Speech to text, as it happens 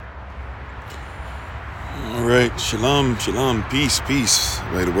right. Shalom, shalom, peace, peace.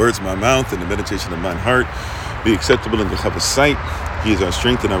 May the words of my mouth and the meditation of mine heart be acceptable in Jehovah's sight. He is our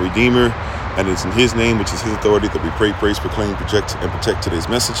strength and our Redeemer, and it's in His name, which is His authority, that we pray, praise, proclaim, project, and protect today's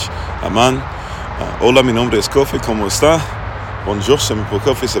message. Amen. Hola, mi nombre es Kofi. ¿Cómo está? Bonjour, se me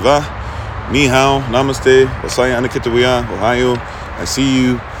Kofi, ça va? Ni hao, namaste, osaya anakitawia, Ohio. I see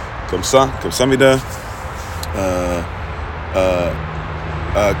you. Kamsamida.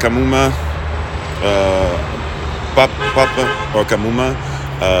 Kamuma. Papa or Kamuma,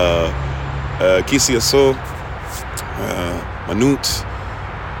 Kisiaso, Manut,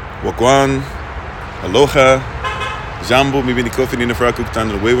 Wagwan, Aloha, Jambo, Mibini Kofi, Nina Fraku,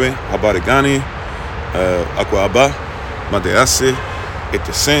 Tandawewe, Habarigani, Aquaba, Madease,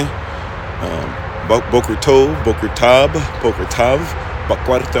 Etesen, Bokurto, Bokurtab,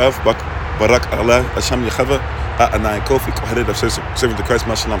 Bakwartav, Barak Allah, Asham Yachava. Anai Kofi, headed of servant of Christ,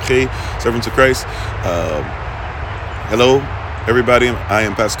 Mashalam Khe, servants of Christ. Hello, everybody. I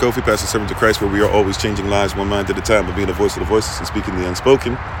am Pastor Kofi, Pastor Servant of Christ, where we are always changing lives one mind at a time, but being a voice of the voiceless and speaking the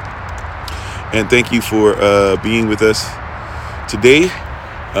unspoken. And thank you for being with us today.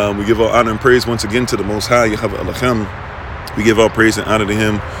 We give all honor and praise once again to the Most High, Yahweh Elohim. We give all praise and honor to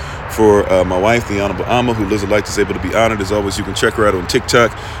Him for my wife, the Honorable Amma, who lives a life that's able to be honored. As always, you can check her out on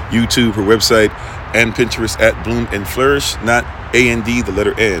TikTok, YouTube, her website, and Pinterest at Bloom and Flourish, not A-N-D, the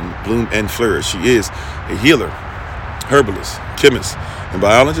letter N, Bloom and Flourish. She is a healer, herbalist, chemist, and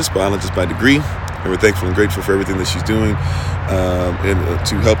biologist by degree. And we're thankful and grateful for everything that she's doing and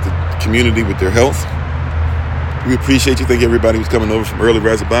to help the community with their health. We appreciate you. Thank you, everybody who's coming over from Early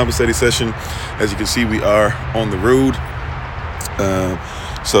Rising Bible Study Session. As you can see, we are on the road.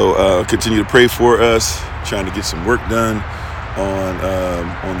 So continue to pray for us, trying to get some work done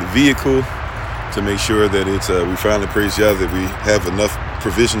on the vehicle to make sure that it's we finally praise Yah that we have enough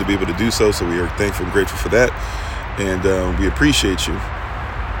provision to be able to do so. So we are thankful and grateful for that, and we appreciate you.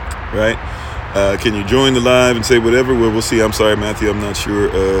 Right? Can you join the live and say whatever? Well, we'll see. I'm sorry, Matthew. I'm not sure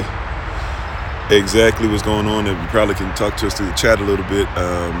exactly what's going on, and you probably can talk to us through the chat a little bit.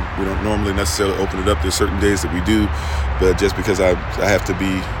 We don't normally necessarily open it up. There's certain days that we do, but just because I have to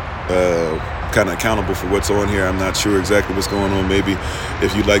be kind of accountable for what's on here, I'm not sure exactly what's going on. Maybe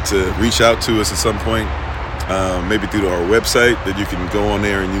if you'd like to reach out to us at some point, maybe through our website, that you can go on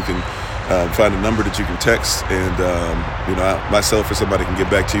there and you can find a number that you can text, and myself or somebody can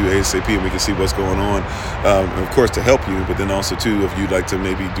get back to you ASAP, and we can see what's going on, and of course to help you, but then also too, if you'd like to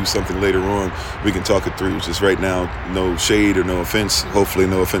maybe do something later on, we can talk it through. Just right now, no shade or no offense, hopefully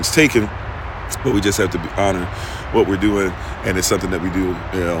no offense taken, but we just have to honor what we're doing, and it's something that we do,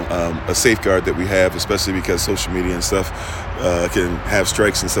 a safeguard that we have, especially because social media and stuff can have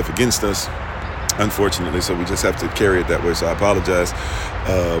strikes and stuff against us, unfortunately, so we just have to carry it that way. So I apologize,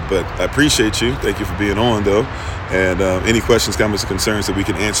 but I appreciate you. Thank you for being on, though, and any questions, comments, or concerns that we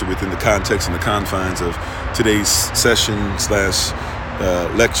can answer within the context and the confines of today's session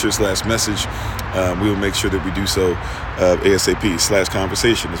 / lecture / message, we will make sure that we do so ASAP /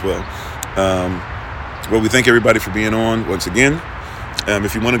 conversation as well. Well, we thank everybody for being on once again.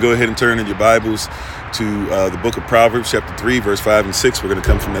 If you want to go ahead and turn in your Bibles to the book of Proverbs, chapter 3, verse 5 and 6, we're going to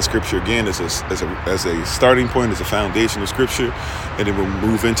come from that scripture again as a starting point, as a foundation of scripture, and then we'll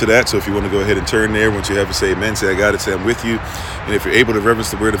move into that. So if you want to go ahead and turn there, once you have to say amen, say I got it, say I'm with you. And if you're able to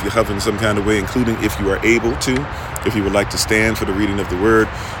reverence the word of Yahweh in some kind of way, including if you are able to, if you would like to stand for the reading of the word,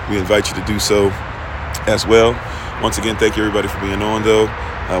 we invite you to do so as well. Once again, thank you everybody for being on, though.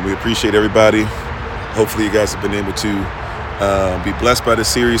 We appreciate everybody. Hopefully you guys have been able to be blessed by this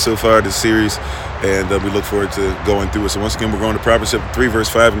series so far, and we look forward to going through it. So once again, we're going to Proverbs chapter 3, verse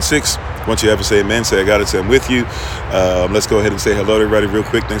 5 and 6. Once you have to say amen, say I got it, say I'm with you. Let's go ahead and say hello to everybody real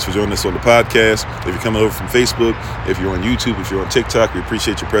quick. Thanks for joining us on the podcast. If you're coming over from Facebook, if you're on YouTube, if you're on TikTok, we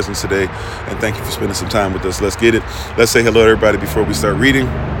appreciate your presence today, and thank you for spending some time with us. Let's get it. Let's say hello to everybody before we start reading.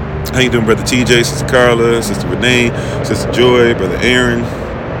 How you doing, Brother TJ, Sister Carla, Sister Renee, Sister Joy, Brother Aaron,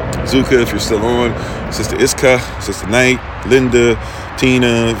 Zuka, if you're still on, Sister Iska, Sister Knight, Linda,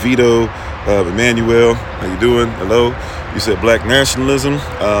 Tina, Vito, Emmanuel, how you doing? Hello. You said black nationalism.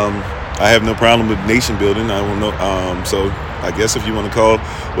 I have no problem with nation building. I don't know. So I guess if you want to call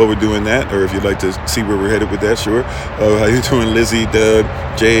what we're doing that, or if you'd like to see where we're headed with that, sure. How you doing, Lizzie, Doug,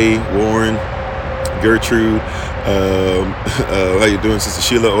 Jay, Warren, Gertrude? How you doing, Sister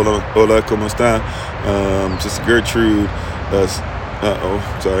Sheila? Hola, ¿cómo está? Sister Gertrude.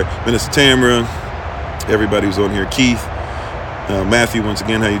 Minister Tamara, everybody who's on here, Keith, Matthew, once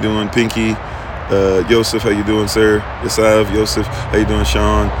again, how you doing? Pinky, Yosef, how you doing, sir? Yasav, Yosef, how you doing?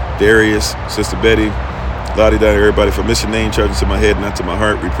 Sean, Darius, Sister Betty, La-di-da, everybody. If I miss your name, charge it to my head, not to my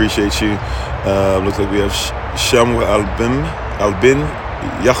heart. We appreciate you. Looks like we have Shamwa Albin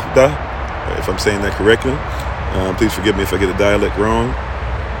Yahda, if I'm saying that correctly. Please forgive me if I get a dialect wrong.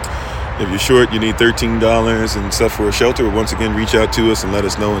 If you're short, you need $13 and stuff for a shelter, once again, reach out to us and let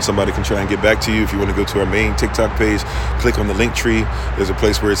us know, and somebody can try and get back to you. If you want to go to our main TikTok page, click on the link tree. There's a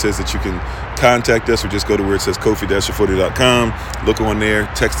place where it says that you can contact us, or just go to where it says kofi-40.com. Look on there,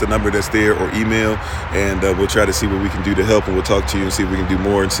 text the number that's there, or email, and we'll try to see what we can do to help, and we'll talk to you and see if we can do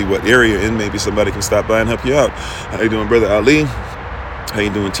more and see what area, and maybe somebody can stop by and help you out. How you doing, Brother Ali? How you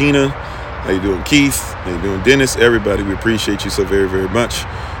doing, Tina? How you doing, Keith? How you doing, Dennis? Everybody, we appreciate you so very, very much.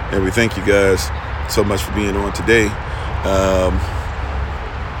 And we thank you guys so much for being on today.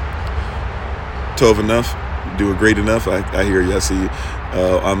 12 enough, doing great enough. I hear you, I see you.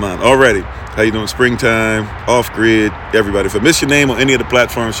 I'm on. Alrighty, how you doing? Springtime, off grid, everybody. If I miss your name on any of the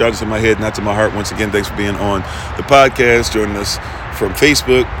platforms, shout out to my head, not to my heart. Once again, thanks for being on the podcast, joining us from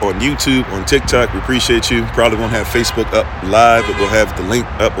Facebook, on YouTube, on TikTok. We appreciate you. Probably won't have Facebook up live, but we'll have the link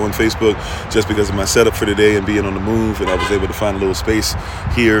up on Facebook just because of my setup for today and being on the move, and I was able to find a little space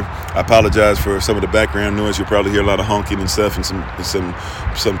here. I apologize for some of the background noise. You'll probably hear a lot of honking and stuff, and some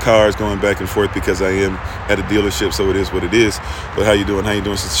cars going back and forth because I am at a dealership, so it is what it is. But how you doing? How you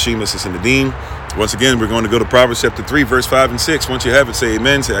doing, Sister Shima, Sister Nadine? Once again, we're going to go to Proverbs chapter 3, verse 5 and 6. Once you have it, say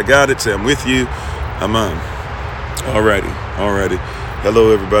amen. Say I got it. Say I'm with you. I'm on. Alrighty.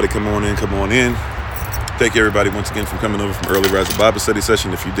 Hello, everybody. Come on in. Thank you, everybody, once again, for coming over from Early Rising Bible Study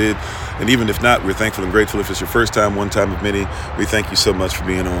Session. If you did, and even if not, we're thankful and grateful. If it's your first time, one time of many, we thank you so much for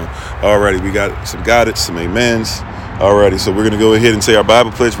being on. Alrighty, we got some guidance, some amens. Alrighty, so we're going to go ahead and say our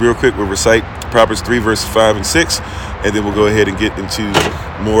Bible pledge real quick. We'll recite Proverbs 3, verses 5 and 6, and then we'll go ahead and get into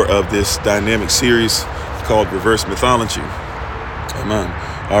more of this dynamic series called Reverse Mythology. Amen.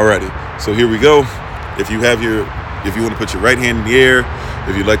 Alrighty, so here we go. If you want to put your right hand in the air,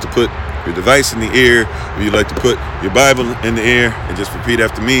 if you'd like to put your device in the air, if you'd like to put your Bible in the air, and just repeat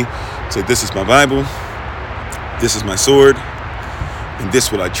after me. Say, this is my Bible, this is my sword, and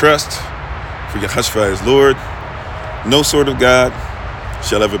this will I trust, for Yahushua is Lord. No sword of God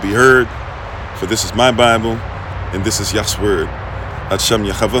shall ever be heard, for this is my Bible, and this is Yah's word. Hashem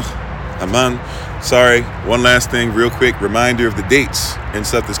Yahavah. Aman. Sorry, one last thing real quick, reminder of the dates and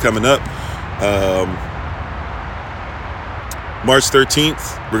stuff that's coming up. March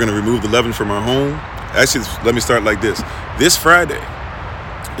 13th, we're going to remove the leaven from our home. Actually, let me start like this. This Friday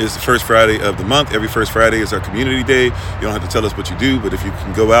is the first Friday of the month. Every first Friday is our community day. You don't have to tell us what you do, but if you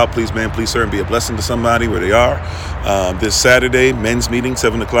can go out, please, man, please, sir, and be a blessing to somebody where they are. This Saturday, men's meeting,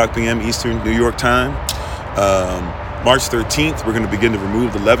 7 o'clock p.m. Eastern New York time. March 13th, we're going to begin to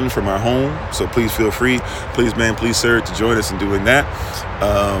remove the leaven from our home. So please feel free, please, man, please, sir, to join us in doing that.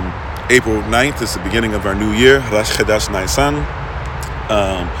 April 9th is the beginning of our new year, Rosh Chodesh Nisan.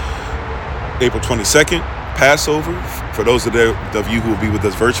 April 22nd, Passover. For those of you who will be with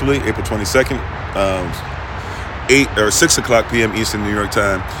us virtually, April 22nd, 6 o'clock p.m. Eastern New York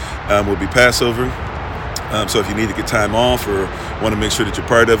time will be Passover. So if you need to get time off or want to make sure that you're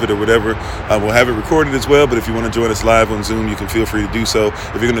part of it or whatever, we'll have it recorded as well. But if you want to join us live on Zoom, you can feel free to do so.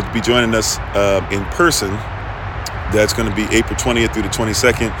 If you're going to be joining us in person, that's going to be April 20th through the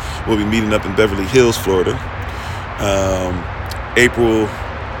 22nd. We'll be meeting up in Beverly Hills, Florida. April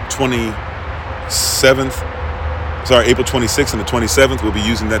 26th and the 27th, we'll be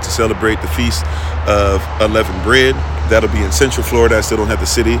using that to celebrate the Feast of Unleavened Bread. That'll be in Central Florida. I still don't have the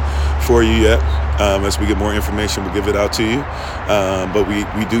city for you yet. As we get more information, we'll give it out to you. But we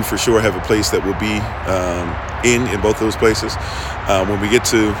do for sure have a place that will be in both those places. When we get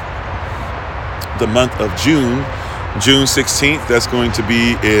to the month of June 16th, that's going to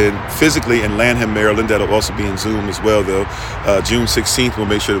be physically in Lanham, Maryland. That'll also be in Zoom as well, though. June 16th, we'll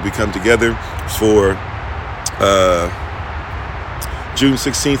make sure that we come together for June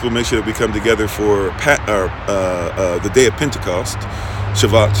 16th, we'll make sure that we come together for the day of Pentecost,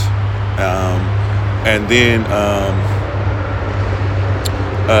 Shavat. And then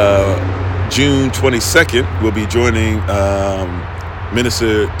June 22nd, we'll be joining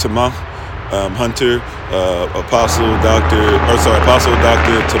Minister Tamah Hunter, Apostle Dr.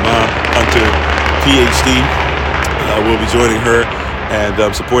 Tamah Hunter, PhD. We'll be joining her and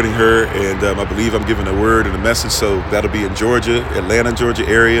supporting her, and I believe I'm giving a word and a message, so that'll be in Georgia, Atlanta, Georgia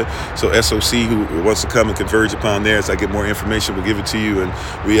area. So SOC, who wants to come and converge upon there, as I get more information, we'll give it to you, and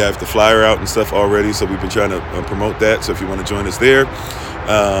we have the flyer out and stuff already, so we've been trying to promote that. So if you want to join us there,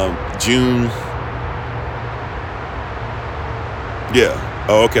 June,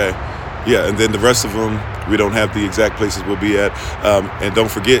 and then the rest of them We don't have the exact places we'll be at. And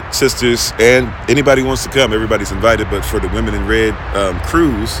don't forget, sisters and anybody who wants to come, everybody's invited. But for the Women in Red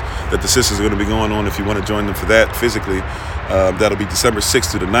cruise that the sisters are going to be going on, if you want to join them for that physically, that'll be December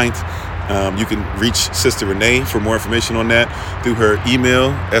 6th through the 9th. You can reach Sister Renee for more information on that through her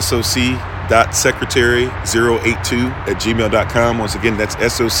email, soc.secretary082@gmail.com. Once again, that's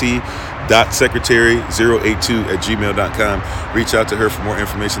soc.secretary082@gmail.com. Reach out to her for more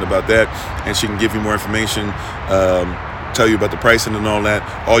information about that, and she can give you more information, tell you about the pricing and all that.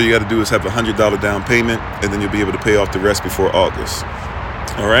 All you got to do is have a $100 down payment, and then you'll be able to pay off the rest before August.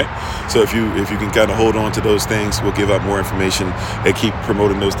 All right. So if you can kind of hold on to those things, we'll give out more information and keep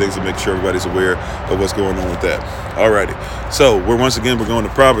promoting those things and make sure everybody's aware of what's going on with that. All righty. So we're going to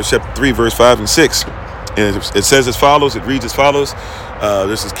Proverbs chapter 3, verse 5 and 6. And it says as follows. It reads as follows.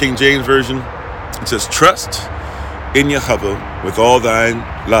 This is King James Version. It says, trust in Jehovah with all thine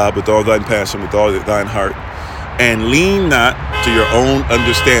love, with all thine passion, with all thine heart, and lean not to your own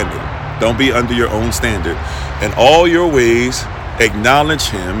understanding. Don't be under your own standard. In all your ways, acknowledge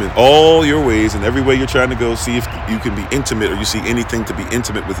him in all your ways, and every way you're trying to go, see if you can be intimate, or you see anything to be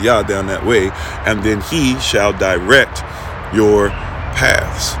intimate with Yah down that way, and then he shall direct your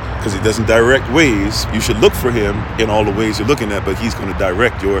paths. Because he doesn't direct ways. You should look for him in all the ways you're looking at, but he's going to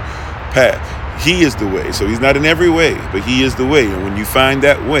direct your path. He is the way. So he's not in every way, but he is the way. And when you find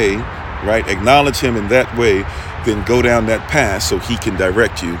that way, right, acknowledge him in that way, then go down that path so he can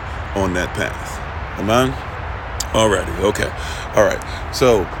direct you on that path. Amen? Alrighty, okay. All right.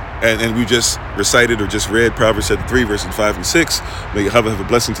 So, and we just recited or just read Proverbs chapter 3, verses 5 and 6. May Jehovah have a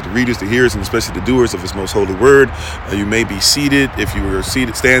blessing to the readers, the hearers, and especially the doers of his most holy word. You may be seated if you were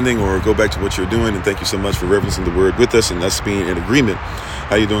seated, standing, or go back to what you're doing. And thank you so much for reverencing the word with us and us being in agreement.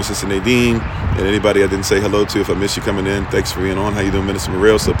 How you doing, Sister Nadine? And anybody I didn't say hello to, if I missed you coming in, thanks for being on. How you doing, Minister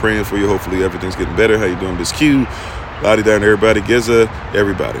Morel? Still praying for you. Hopefully everything's getting better. How you doing, Miss Q? Lottie down, everybody. Giza,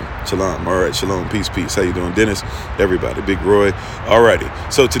 everybody. Shalom. All right. Shalom. Peace, peace. How you doing, Dennis? Everybody. Big Roy. All righty.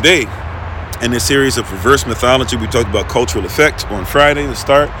 So today, in this series of reverse mythology, we talked about cultural effect on Friday, the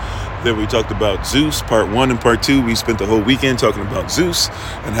start. Then we talked about Zeus, part 1 and part 2. We spent the whole weekend talking about Zeus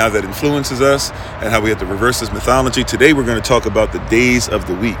and how that influences us and how we have to reverse this mythology. Today, we're going to talk about the days of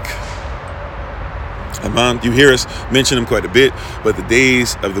the week. Aman, you hear us mention them quite a bit, but the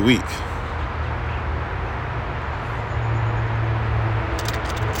days of the week.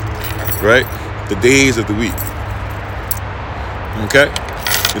 Right? The days of the week. Okay?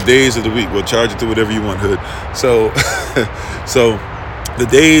 The days of the week. We'll charge it to whatever you want, Hood. So, the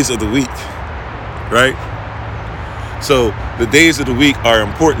days of the week. Right? So, the days of the week are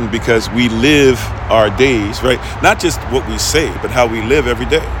important because we live our days, right? Not just what we say, but how we live every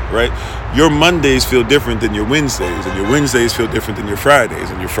day, right? Your Mondays feel different than your Wednesdays, and your Wednesdays feel different than your Fridays,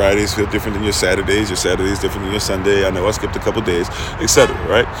 and your Fridays feel different than your Saturdays different than your Sunday. I know I skipped a couple days, etc.,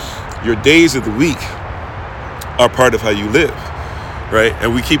 right? Your days of the week are part of how you live, right?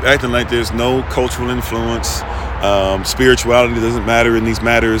 And we keep acting like there's no cultural influence. Spirituality doesn't matter in these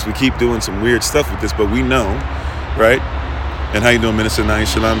matters. We keep doing some weird stuff with this, but we know, right? And how you doing, Minister Nain?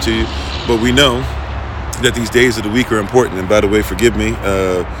 Shalom to you. But we know that these days of the week are important. And by the way, forgive me,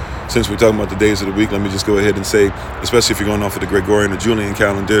 since we're talking about the days of the week, let me just go ahead and say, especially if you're going off of the Gregorian or Julian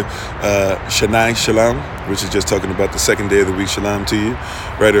calendar, Shanai Shalom, which is just talking about the second day of the week, Shalom to you,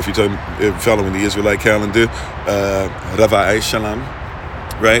 right? Or if you're following the Israelite calendar, Ravai Shalom,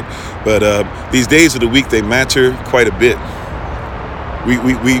 right? But these days of the week, they matter quite a bit.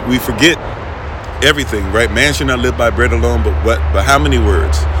 We forget everything, right? Man should not live by bread alone, but what? By how many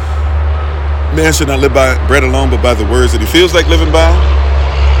words? Man should not live by bread alone, but by the words that he feels like living by.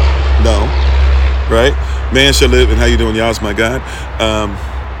 No, right? Man shall live, and how you doing, y'all's my God?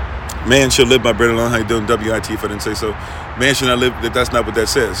 Man shall live by bread alone. How you doing, WIT, if I didn't say so? Man should not live, that's not what that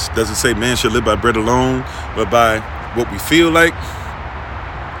says. Does it say man shall live by bread alone, but by what we feel like?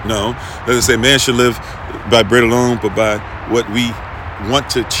 No. Does it say man shall live by bread alone, but by what we want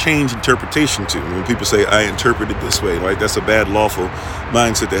to change interpretation to? When people say, I interpret it this way, right? That's a bad lawful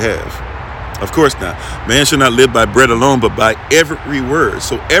mindset to have. Of course not. Man shall not live by bread alone, but by every word.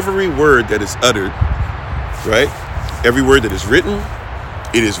 So every word that is uttered, right? Every word that is written,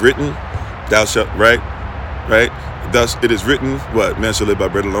 it is written, thou shalt, right? Thus it is written, what? Man shall live by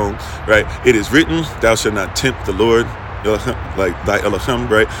bread alone, right? It is written, thou shalt not tempt the Lord, like thy Elohim,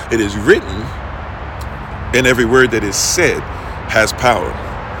 right? It is written, and every word that is said has power.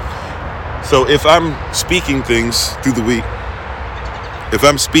 So if I'm speaking things through the week, if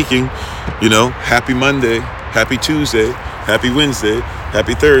I'm speaking, happy Monday, happy Tuesday, happy Wednesday,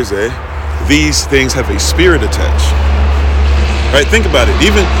 happy Thursday, these things have a spirit attached. Right? Think about it.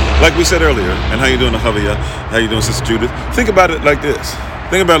 Like we said earlier, and how you doing, Javier? How you doing, Sister Judith? Think about it like this.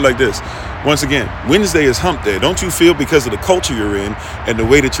 Think about it like this. Once again, Wednesday is hump day. Don't you feel, because of the culture you're in and the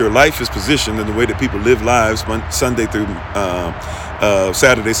way that your life is positioned and the way that people live lives Sunday through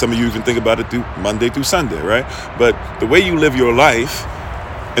Saturday, some of you even think about it through Monday through Sunday, right? But the way you live your life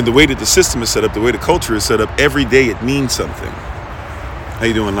and the way that the system is set up, the way the culture is set up, every day it means something. How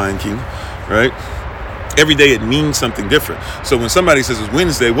you doing, Lion King? Right? Every day it means something different. So when somebody says it's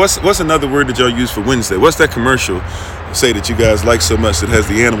Wednesday, what's another word that y'all use for Wednesday? What's that commercial say that you guys like so much that has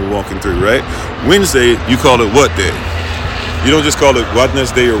the animal walking through, right? Wednesday, you call it what day? You don't just call it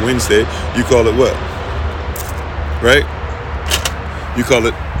Wednesday or Wednesday. You call it what? Right? You call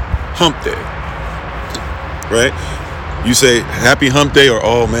it hump day. Right? You say happy hump day or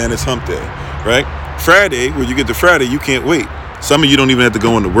oh man, it's hump day. Right? Friday, when you get to Friday, you can't wait. Some of you don't even have to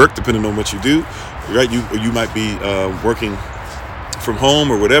go into work depending on what you do. Right, you might be working from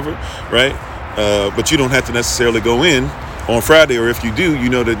home or whatever, right? But you don't have to necessarily go in on Friday, or if you do, you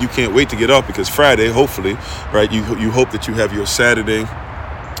know that you can't wait to get off because Friday, hopefully, right? You hope that you have your Saturday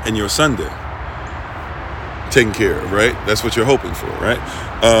and your Sunday taken care of, right? That's what you're hoping for, right?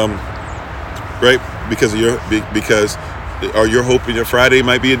 Right? Because you're hoping your Friday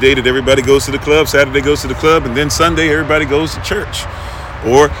might be a day that everybody goes to the club, Saturday goes to the club, and then Sunday everybody goes to church.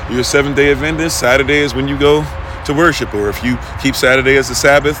 Or you're a 7-day Adventist, Saturday is when you go to worship. Or if you keep Saturday as the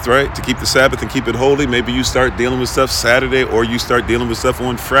Sabbath, right, to keep the Sabbath and keep it holy, maybe you start dealing with stuff Saturday, or you start dealing with stuff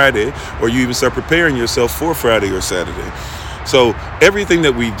on Friday, or you even start preparing yourself for Friday or Saturday. So everything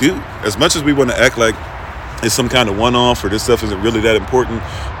that we do, as much as we want to act like it's some kind of one-off or this stuff isn't really that important,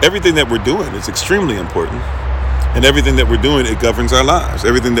 everything that we're doing is extremely important. And everything that we're doing, it governs our lives,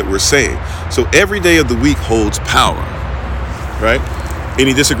 everything that we're saying. So every day of the week holds power, right?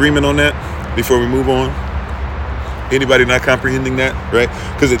 Any disagreement on that before we move on? Anybody not comprehending that, right?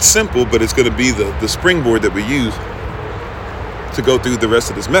 Because it's simple, but it's going to be the springboard that we use to go through the rest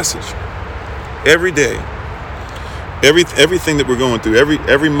of this message. Every day, everything that we're going through,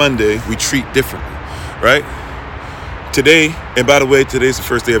 every Monday, we treat differently, right? Today, and by the way, today's the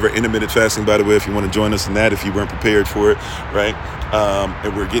first day of our intermittent fasting, by the way, if you want to join us in that, if you weren't prepared for it, right?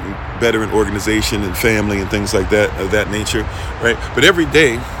 And we're getting better in organization and family and things like that, of that nature, right? But every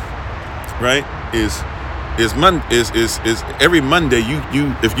day, right, is every Monday,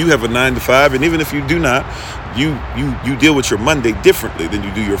 you if you have a 9 to 5, and even if you do not, you deal with your Monday differently than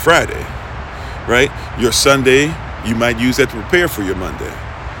you do your Friday, right? Your Sunday, you might use that to prepare for your Monday,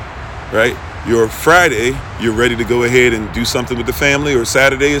 right? Your Friday, you're ready to go ahead and do something with the family, or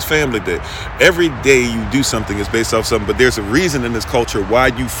Saturday is family day. Every day you do something is based off something, but there's a reason in this culture why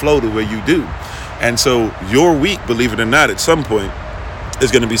you flow the way you do. And so your week, believe it or not, at some point is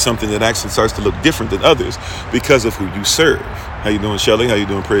going to be something that actually starts to look different than others because of who you serve. How you doing, Shelly? How you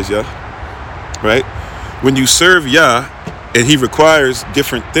doing, Praise Yah? Right? When you serve Yah and he requires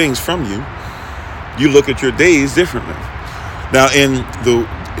different things from you, you look at your days differently. Now,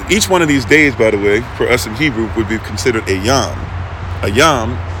 each one of these days, by the way, for us in Hebrew, would be considered a yom. A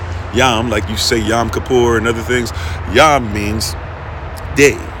yom, like you say Yom Kippur and other things, yom means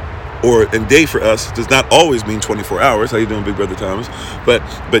day. And day for us does not always mean 24 hours. How you doing, Big Brother Thomas?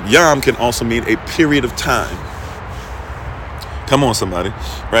 But yom can also mean a period of time. Come on, somebody,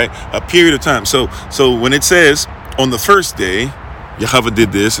 right? A period of time. So when it says on the first day, Yahweh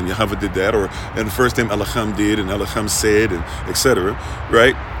did this and Yahweh did that, or in the first time Elohim did and Elohim said, and etc.,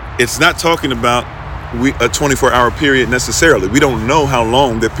 right? It's not talking about a 24-hour period necessarily. We don't know how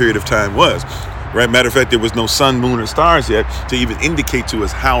long that period of time was, right? Matter of fact, there was no sun, moon, or stars yet to even indicate to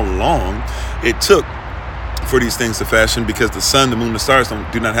us how long it took for these things to fashion, because the sun, the moon, the stars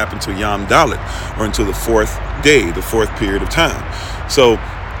do not happen until Yom Dalet, or until the fourth day, the fourth period of time. So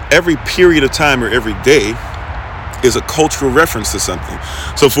every period of time, or every day, is a cultural reference to something.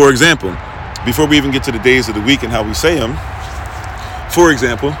 So for example, before we even get to the days of the week and how we say them, for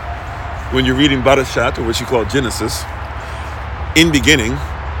example, when you're reading Barashat, or what you call Genesis, in beginning,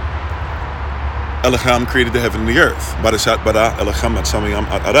 Elohim created the heaven and the earth. Barashat bara Elohim at samayam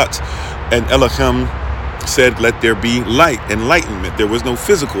at arat. And Elohim said, let there be light, enlightenment. There was no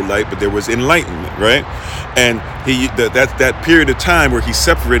physical light, but there was enlightenment, right? And that period of time where he's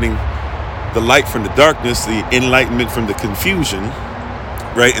separating the light from the darkness, the enlightenment from the confusion,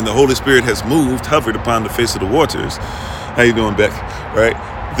 right? And the Holy Spirit has hovered upon the face of the waters. How you doing, Beck? Right?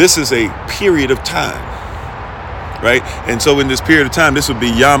 This is a period of time, right? And so in this period of time, this would be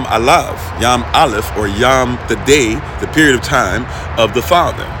Yom Aleph, or Yom, the day, the period of time of the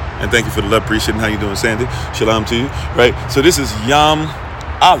Father. And thank you for the love, appreciating. How you doing, Sandy? Shalom to you, right? So this is Yom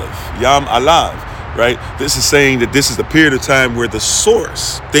Aleph, Yom Alav. right? This is saying that this is the period of time where the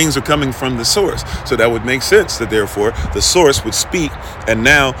source, things are coming from the source. So that would make sense that therefore the source would speak, and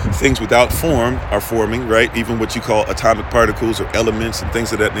now things without form are forming, right? Even what you call atomic particles or elements and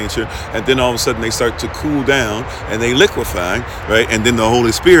things of that nature. And then all of a sudden they start to cool down and they liquefy, right? And then the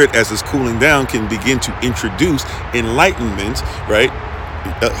Holy Spirit, as it's cooling down, can begin to introduce enlightenment, right?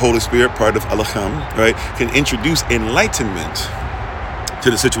 Holy Spirit, part of Alacham, right? Can introduce enlightenment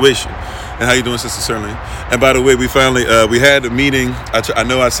to the situation. And how you doing, Sister Serling? And by the way, we finally, we had a meeting. I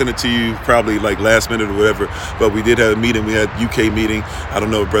know I sent it to you probably like last minute or whatever, but we did have a meeting. We had UK meeting. I don't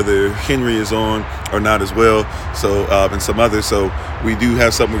know if Brother Henry is on or not as well. So, and some others. So we do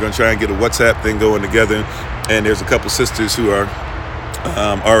have something. We're going to try and get a WhatsApp thing going together. And there's a couple sisters who are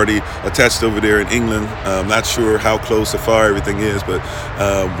already attached over there in England. Not sure how close or far everything is, but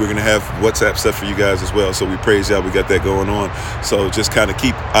we're going to have WhatsApp stuff for you guys as well. So we praise y'all. We got that going on. So just kind of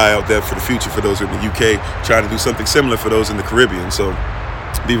keep eye out there for the future for those who are in the UK, trying to do something similar for those in the Caribbean. So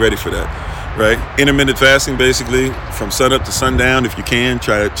be ready for that, right? Intermittent fasting, basically from sun up to sundown. If you can,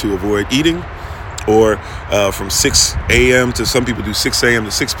 try to avoid eating, or from 6 a.m. to, some people do 6 a.m.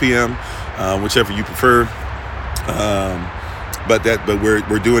 to 6 p.m., whichever you prefer. But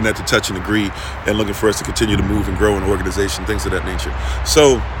we're doing that to touch and agree, and looking for us to continue to move and grow in organization, things of that nature.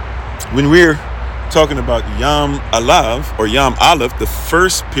 So when we're talking about Yom Alav or Yom Aleph, the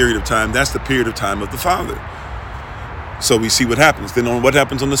first period of time, that's the period of time of the Father. So we see what happens. Then on what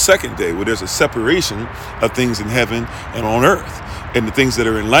happens on the second day, where there's a separation of things in heaven and on earth. And the things that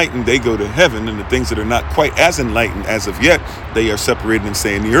are enlightened, they go to heaven, and the things that are not quite as enlightened as of yet, they are separated and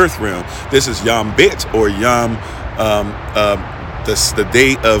stay in the earth realm. This is Yom Bet, or Yom the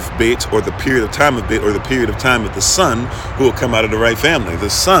day of Bet, or the period of time of Bet, or the period of time of the son who will come out of the right family. The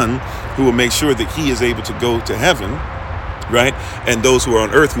son who will make sure that he is able to go to heaven, right? And those who are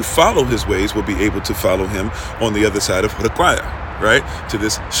on earth who follow his ways will be able to follow him on the other side of Require, right? To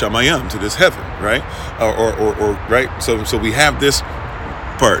this Shamayim, to this heaven, right? Or right? So we have this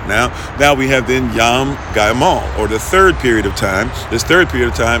part. Now we have then Yom Gaimal, or the third period of time. This third period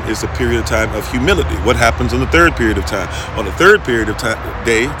of time is the period of time of humility. What happens on the third period of time? On the third period of time,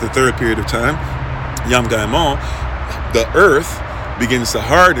 the third period of time, Yom Gaimal, the earth begins to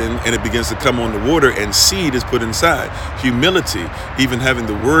harden and it begins to come on the water, and seed is put inside. Humility, even having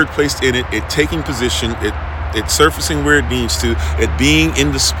the word placed in it, it taking position, it's surfacing where it needs to, it being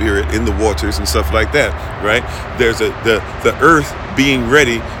in the spirit, in the waters and stuff like that, right? There's the earth being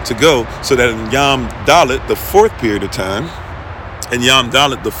ready to go, so that in Yom Dalet, the fourth period of time, and Yom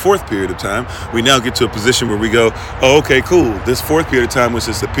Dalet, the fourth period of time, we now get to a position where we go, oh, okay, cool. This fourth period of time, which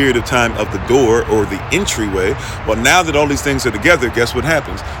is the period of time of the door or the entryway. Well, now that all these things are together, guess what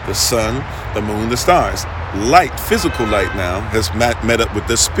happens? The sun, the moon, the stars. Light, physical light now, has met up with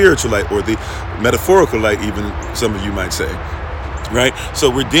the spiritual light, or the metaphorical light, even some of you might say, right? So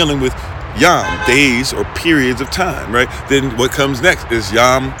we're dealing with Yom, days or periods of time, right? Then what comes next is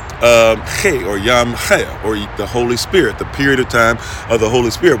Yom Che, or Yom Che, or the Holy Spirit, the period of time of the Holy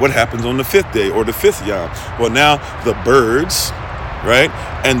Spirit. What happens on the fifth day, or the fifth Yom? Well, now the birds, right,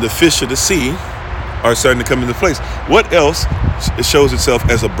 and the fish of the sea are starting to come into place. What else shows itself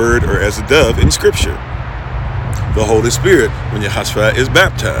as a bird or as a dove in Scripture? The Holy Spirit, when Yahshua is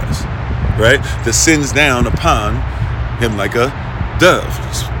baptized, right, descends down upon him like a dove,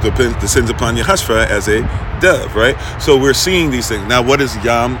 descends upon Yahshua as a dove, right? So we're seeing these things. Now, what is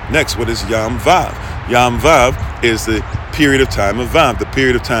Yom next? What is Yom Vav? Yom Vav is the period of time of Vav, the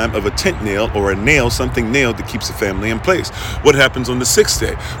period of time of a tent nail, or a nail, something nailed that keeps the family in place. What happens on the sixth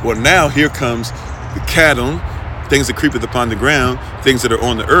day? Well, now here comes the cattle, things that creepeth upon the ground, things that are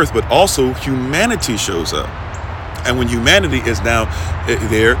on the earth, but also humanity shows up. And when humanity is now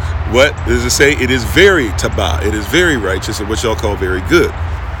there, what does it say? It is very tabah. It is very righteous, and what y'all call very good.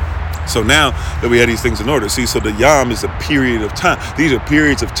 So now that we have these things in order, see, so the Yom is a period of time. These are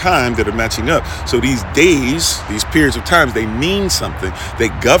periods of time that are matching up. So these days, these periods of times, they mean something. They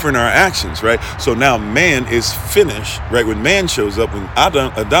govern our actions, right? So now man is finished, right? When man shows up, when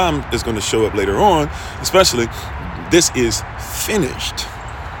Adam is going to show up later on, especially, this is finished,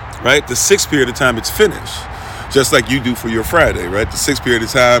 right? The sixth period of time, it's finished. Just like you do for your Friday, right? The sixth period of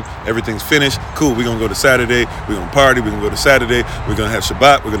time, everything's finished. Cool, we're going to go to Saturday. We're going to party. We're going to go to Saturday. We're going to have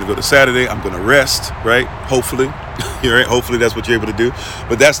Shabbat. We're going to go to Saturday. I'm going to rest, right? Hopefully. Right? Hopefully that's what you're able to do.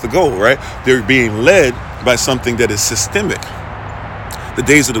 But that's the goal, right? They're being led by something that is systemic. The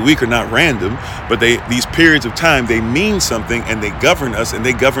days of the week are not random, but these periods of time, they mean something, and they govern us, and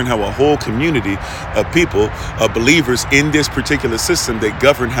they govern how a whole community of people, of believers in this particular system, they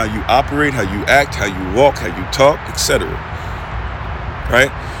govern how you operate, how you act, how you walk, how you talk, etc.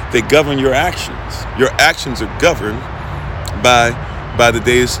 Right? they govern your actions. Your actions are governed by the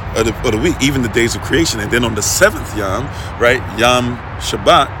days of the week, even the days of creation. And then on the seventh Yom, right, Yom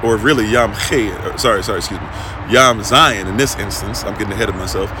Shabbat, or really Yom Yom Zion in this instance, I'm getting ahead of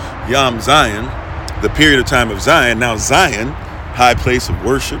myself, Yom Zion, the period of time of Zion. Now Zion, high place of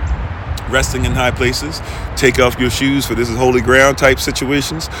worship, resting in high places, take off your shoes for this is holy ground type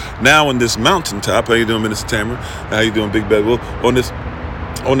situations. Now on this mountaintop, how you doing, Minister Tamara? How you doing, Big Bad? Well, on this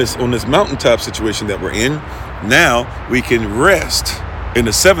mountaintop situation that we're in, now we can rest in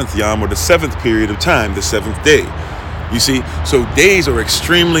the seventh Yom, or the seventh period of time, the seventh day. You see, so days are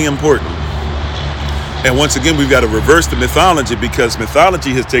extremely important. And once again, we've got to reverse the mythology, because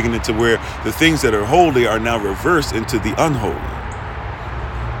mythology has taken it to where the things that are holy are now reversed into the unholy.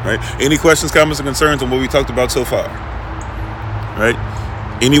 Right? Any questions, comments, or concerns on what we talked about so far? Right?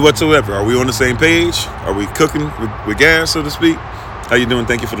 Any whatsoever? Are we on the same page? Are we cooking with gas, so to speak? How you doing?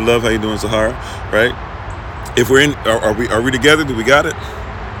 Thank you for the love. How you doing, Sahara? Right? If we're in, are we together? Do we got it?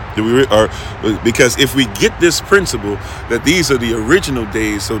 Because if we get this principle that these are the original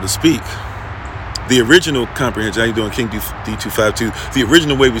days, so to speak, the original comprehension, how you doing, King D252, the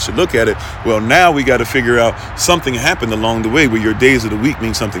original way we should look at it, well, now we got to figure out something happened along the way where your days of the week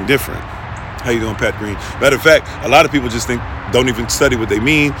mean something different. How you doing, Pat Green? Matter of fact, a lot of people just don't even study what they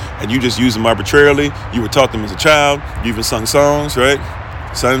mean, and you just use them arbitrarily. You were taught them as a child. You even sung songs, right?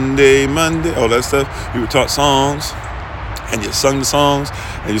 Sunday, Monday, all that stuff. You were taught songs, and you sung the songs,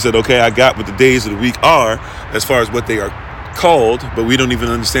 and you said, okay, I got what the days of the week are as far as what they are called, but we don't even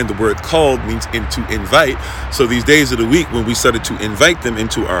understand the word called means to invite. So these days of the week, when we started to invite them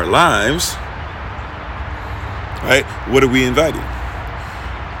into our lives, right, what are we inviting?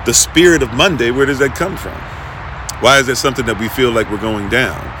 The spirit of Monday, where does that come from? Why is that something that we feel like we're going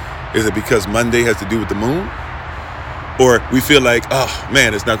down? Is it because Monday has to do with the moon? Or we feel like, oh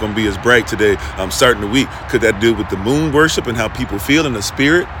man, it's not going to be as bright today. I'm starting the week. Could that do with the moon worship and how people feel in the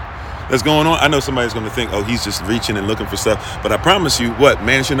spirit that's going on? I know somebody's going to think, oh, he's just reaching and looking for stuff. But I promise you,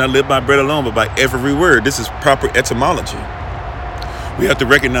 man should not live by bread alone, but by every word. This is proper etymology. We have to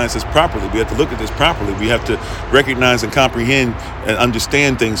recognize this properly. We have to look at this properly. We have to recognize and comprehend and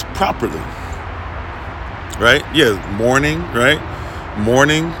understand things properly. Right? Yeah, morning, right?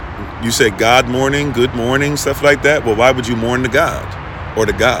 Morning. You say God morning, good morning, stuff like that. Well, why would you mourn the God or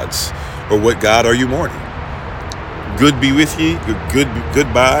the gods? Or what God are you mourning? Good be with ye,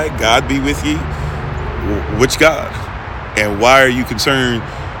 goodbye, God be with ye. Which God? And why are you concerned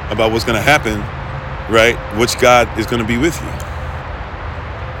about what's going to happen, right? Which God is going to be with you,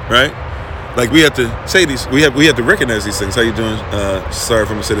 right? Like we have to say these, we have to recognize these things. How you doing? Sorry if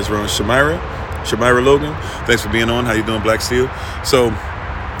I'm going to say this wrong. Shamira Logan, thanks for being on. How you doing, Black Steel?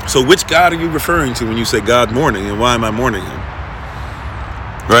 So which God are you referring to when you say God mourning, and why am I mourning him?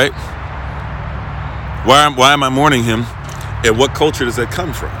 Right? Why am I mourning him? And what culture does that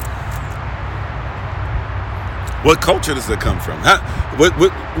come from? What culture does that come from?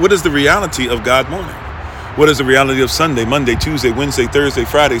 What is the reality of God mourning? What is the reality of Sunday, Monday, Tuesday, Wednesday, Thursday,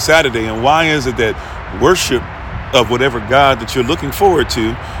 Friday, Saturday? And why is it that worship of whatever God that you're looking forward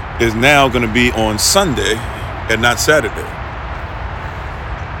to is now going to be on Sunday and not Saturday?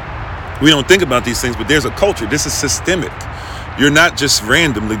 We don't think about these things, but there's a culture. This is systemic. You're not just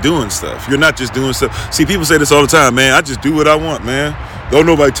randomly doing stuff. You're not just doing stuff. See, people say this all the time, man. I just do what I want, man. Don't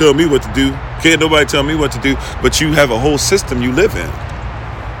nobody tell me what to do. Can't nobody tell me what to do. But you have a whole system you live in.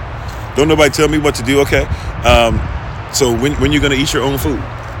 Don't nobody tell me what to do. Okay. So when you're going to eat your own food?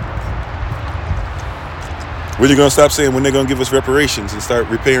 When are you going to stop saying when they're going to give us reparations and start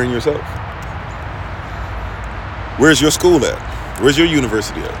repairing yourself? Where's your school at? Where's your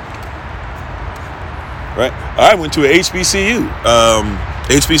university at? Right? I went to a HBCU.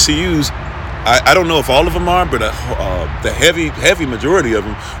 HBCUs, I don't know if all of them are, but the heavy majority of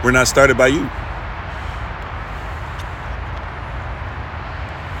them were not started by you.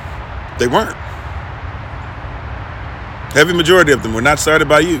 They weren't. Heavy majority of them were not started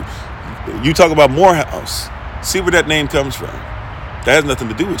by you. You talk about Morehouse. See where that name comes from. That has nothing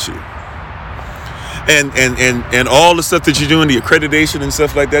to do with you. And all the stuff that you're doing, the accreditation and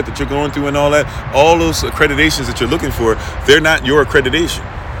stuff like that you're going through and all that, all those accreditations that you're looking for, they're not your accreditation.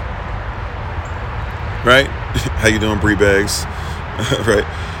 Right? How you doing, Bree Bags? Right?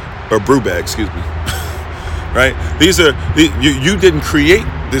 Or Brew Bags, excuse me. Right? You didn't create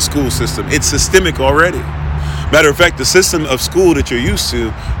this school system. It's systemic already. Matter of fact, the system of school that you're used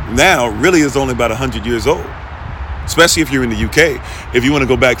to now really is only about 100 years old. especially if you're in the UK. If you want to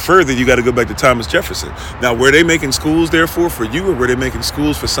go back further, you got to go back to Thomas Jefferson. Now, were they making schools therefore for you, or were they making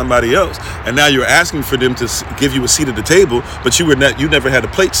schools for somebody else? And now you're asking for them to give you a seat at the table, but you never had a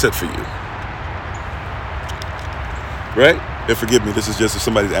plate set for you, right? And forgive me, this is just if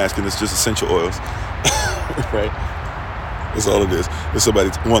somebody's asking, it's just essential oils, right? That's all it is. If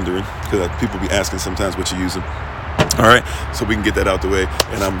somebody's wondering, because people be asking sometimes what you're using. All right, so we can get that out the way.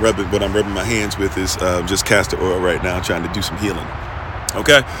 And what I'm rubbing my hands with is just castor oil right now, trying to do some healing.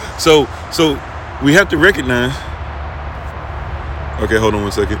 Okay, so we have to recognize. Okay, hold on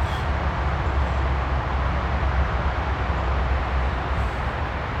one second.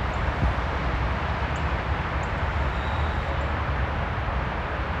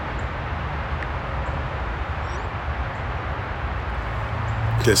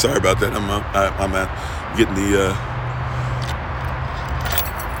 Okay, sorry about that. I'm out getting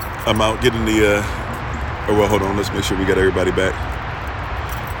the. Oh well, hold on. Let's make sure we got everybody back.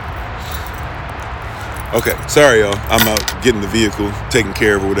 Okay, sorry y'all. I'm out getting the vehicle taken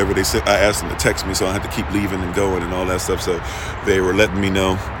care of or whatever they said. I asked them to text me, so I had to keep leaving and going and all that stuff. So they were letting me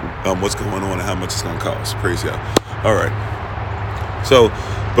know what's going on and how much it's gonna cost. Praise y'all. All right. So,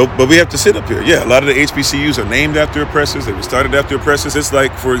 but we have to sit up here. Yeah, a lot of the HBCUs are named after oppressors. They were started after oppressors. It's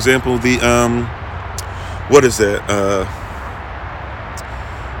like, for example, the what is that?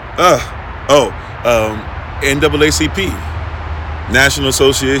 NAACP, National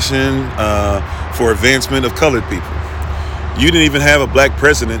Association for Advancement of Colored People. You didn't even have a black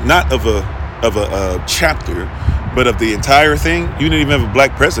president, not of a chapter, but of the entire thing. You didn't even have a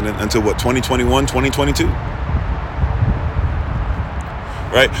black president until what, 2021, 2022.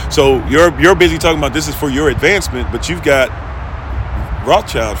 Right? So you're busy talking about this is for your advancement, but you've got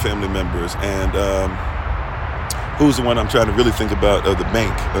Rothschild family members and who's the one I'm trying to really think about of the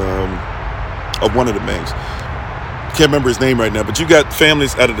bank, of one of the banks. Can't remember his name right now, but you got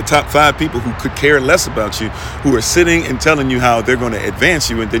families out of the top 5 people who could care less about you, who are sitting and telling you how they're going to advance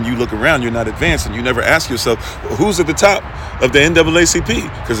you, and then you look around, you're not advancing. You never ask yourself, well, who's at the top of the NAACP?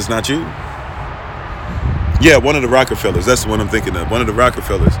 Because it's not you. Yeah, one of the Rockefellers. That's the one I'm thinking of. One of the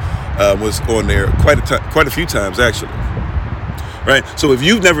Rockefellers was on there quite a few times, actually. Right? So if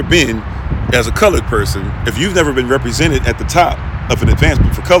you've never been, as a colored person, if you've never been represented at the top of an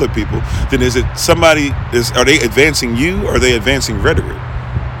advancement for colored people, then is it are they advancing you, or are they advancing rhetoric?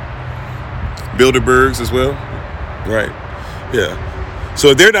 Bilderbergs as well? Right. Yeah.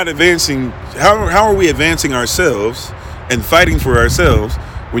 So if they're not advancing, how are we advancing ourselves and fighting for ourselves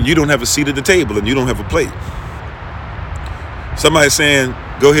when you don't have a seat at the table and you don't have a plate? Somebody's saying,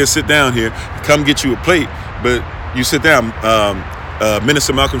 go ahead, sit down here, come get you a plate, but you sit down.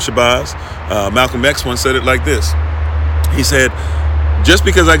 Minister Malcolm Shabazz, Malcolm X once said it like this. He said, just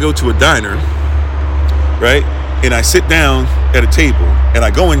because I go to a diner, right, and I sit down at a table, and I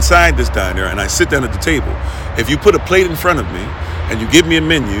go inside this diner and I sit down at the table, if you put a plate in front of me and you give me a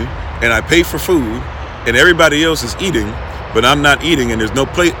menu and I pay for food and everybody else is eating, but I'm not eating and there's no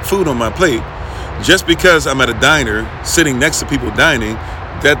food on my plate, just because I'm at a diner sitting next to people dining,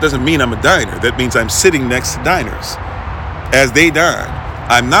 that doesn't mean I'm a diner. That means I'm sitting next to diners as they dine.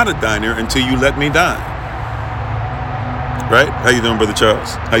 I'm not a diner until you let me dine. Right? How you doing, Brother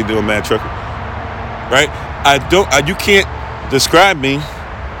Charles? How you doing, Mad Trucker? Right? You can't describe me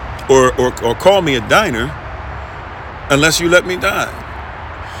or call me a diner unless you let me dine.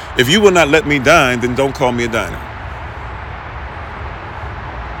 If you will not let me dine, then don't call me a diner.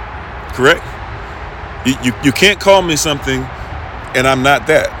 Correct? You can't call me something and I'm not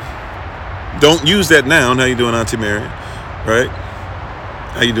that. Don't use that noun. How you doing, Auntie Mary? Right?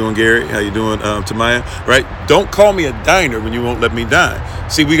 How you doing, Gary? How you doing, Tamaya? Right? Don't call me a diner when you won't let me dine.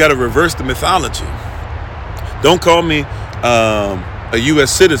 See, we got to reverse the mythology. Don't call me a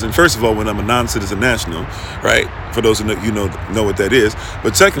U.S. citizen, first of all, when I'm a non-citizen national, right? For those who know what that is.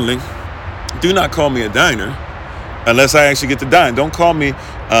 But secondly, do not call me a diner unless I actually get to dine. Don't call me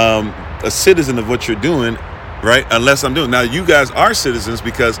a citizen of what you're doing, right? Unless I'm doing. Now, you guys are citizens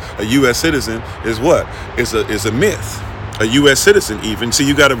because a U.S. citizen is what? Is a myth. A U.S. citizen even. See,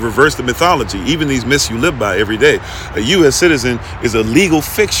 you got to reverse the mythology. Even these myths you live by every day. A U.S. citizen is a legal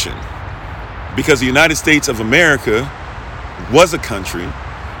fiction because the United States of America was a country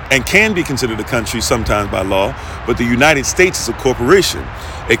and can be considered a country sometimes by law, but the United States is a corporation.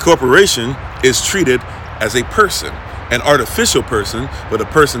 A corporation is treated as a person, an artificial person, but a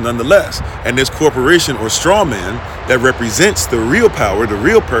person nonetheless. And this corporation or straw man that represents the real power, the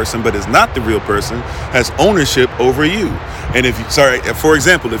real person, but is not the real person, has ownership over you. And for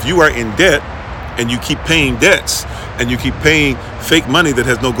example, if you are in debt and you keep paying debts, and you keep paying fake money that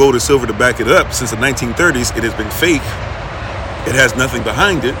has no gold or silver to back it up. Since the 1930s, it has been fake. It has nothing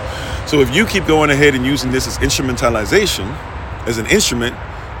behind it. So if you keep going ahead and using this as instrumentalization, as an instrument,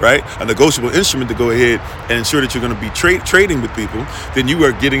 right, a negotiable instrument to go ahead and ensure that you're going to be trading with people, then you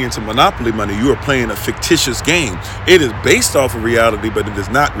are getting into monopoly money. You are playing a fictitious game. It is based off of reality, but it is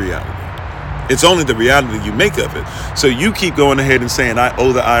not reality. It's only the reality you make of it. So you keep going ahead and saying, I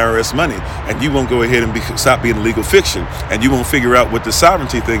owe the IRS money, and you won't go ahead and stop being a legal fiction, and you won't figure out what the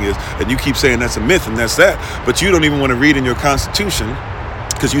sovereignty thing is, and you keep saying that's a myth and that's that, but you don't even want to read in your Constitution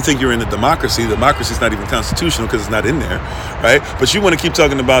because you think you're in a democracy. Democracy is not even constitutional because it's not in there, right? But you want to keep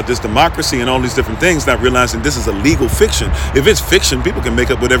talking about this democracy and all these different things, not realizing this is a legal fiction. If it's fiction, people can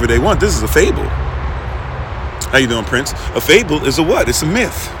make up whatever they want. This is a fable. How you doing, Prince? A fable is a what? It's a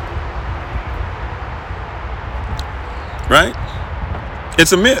myth. Right?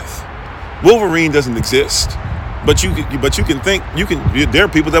 It's a myth. Wolverine doesn't exist, but you can think there are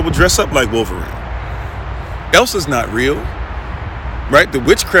people that will dress up like Wolverine. Elsa's not real, right? The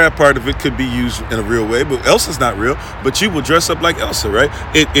witchcraft part of it could be used in a real way, but Elsa's not real. But you will dress up like Elsa, right?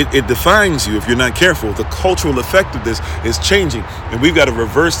 It defines you if you're not careful. The cultural effect of this is changing, and we've got to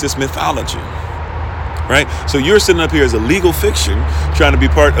reverse this mythology. Right? So you're sitting up here as a legal fiction, trying to be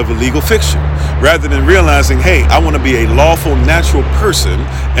part of a legal fiction, rather than realizing, hey, I want to be a lawful, natural person,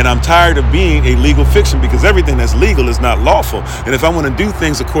 and I'm tired of being a legal fiction because everything that's legal is not lawful. And if I want to do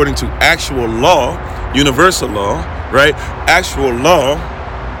things according to actual law, universal law, right? Actual law,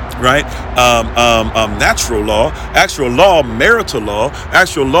 right? Natural law, actual law, marital law,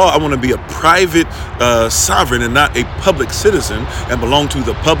 actual law. I want to be a private sovereign and not a public citizen and belong to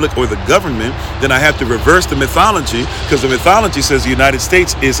the public or the government. Then I have to reverse the mythology, because the mythology says the United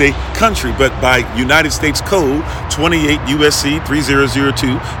States is a country, but by United States Code 28 USC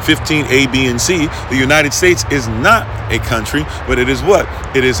 3002 15 A, B, and C, the United States is not a country, but it is what?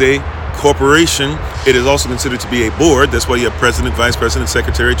 It is a corporation. It is also considered to be a board. That's why you have president, vice president,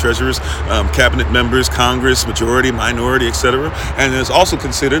 secretary, treasurers, cabinet members, Congress, majority, minority, etc. And it's also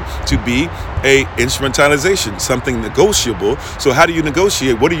considered to be a instrumentalization, something negotiable. So how do you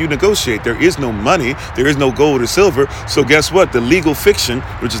negotiate? What do you negotiate? There is no money. There is no gold or silver. So guess what? The legal fiction,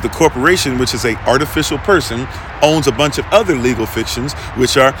 which is the corporation, which is a artificial person, owns a bunch of other legal fictions,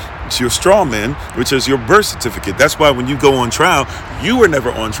 which are your straw man, which is your birth certificate. That's why when you go on trial, you were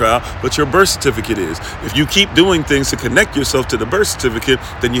never on trial, but your birth certificate is. If you keep doing things to connect yourself to the birth certificate,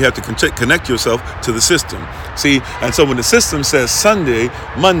 then you have to connect yourself to the system. See, and so when the system says Sunday,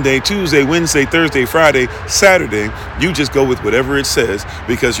 Monday, Tuesday, Wednesday, Thursday, Friday, Saturday, you just go with whatever it says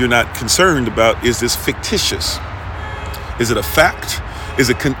because you're not concerned about, is this fictitious? Is it a fact?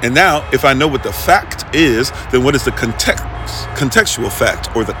 And now, if I know what the fact is, then what is the contextual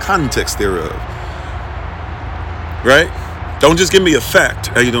fact or the context thereof? Right? Don't just give me a fact,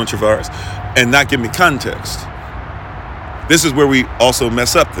 how you doing, Travaris, and not give me context. This is where we also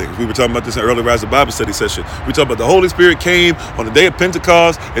mess up things. We were talking about this in early Rise of Bible study session. We talked about the Holy Spirit came on the day of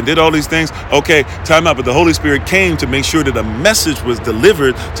Pentecost and did all these things. Okay, time out, but the Holy Spirit came to make sure that a message was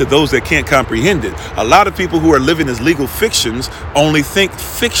delivered to those that can't comprehend it. A lot of people who are living as legal fictions only think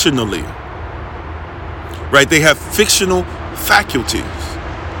fictionally, right? They have fictional faculties.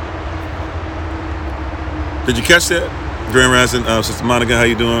 Did you catch that? Grand Rising, Sister Monica, how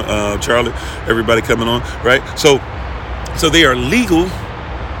you doing? Charlie, everybody coming on, right? So they are legal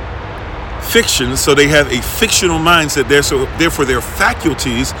fictions, so they have a fictional mindset there, so therefore their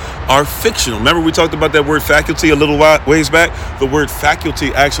faculties are fictional. Remember we talked about that word faculty a little ways back? The word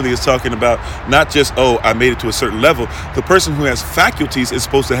faculty actually is talking about not just, oh, I made it to a certain level. The person who has faculties is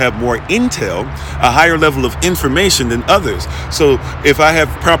supposed to have more intel, a higher level of information than others. So if I have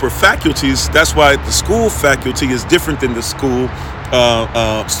proper faculties, that's why the school faculty is different than the school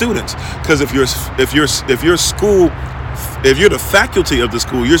students. Because if you're the faculty of the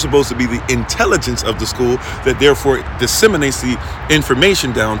school, you're supposed to be the intelligence of the school that therefore disseminates the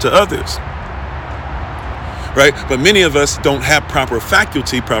information down to others. Right? But many of us don't have proper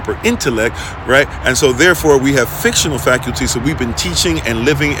faculty, proper intellect, right? And so therefore we have fictional faculty. So we've been teaching and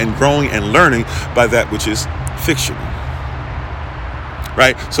living and growing and learning by that which is fictional.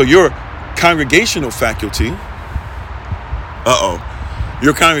 Right? So your congregational faculty,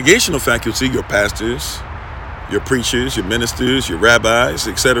 your congregational faculty, your pastors, your preachers, your ministers, your rabbis,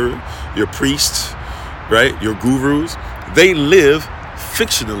 etc., your priests, right, your gurus, they live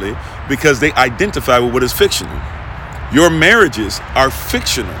fictionally because they identify with what is fictional. Your marriages are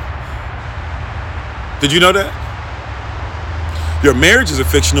fictional. Did you know that? Your marriages are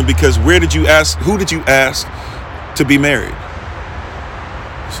fictional because who did you ask to be married?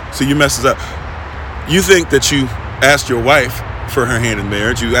 So you mess this up. You think that you asked your wife for her hand in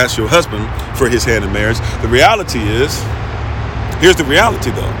marriage. You asked your husband for his hand in marriage. The reality is, here's the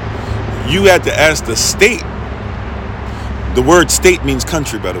reality though. You had to ask the state. The word state means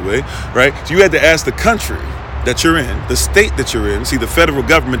country, by the way, right? So you had to ask the country that you're in, the state that you're in. See, the federal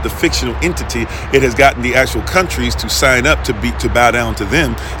government, the fictional entity, it has gotten the actual countries to sign up to bow down to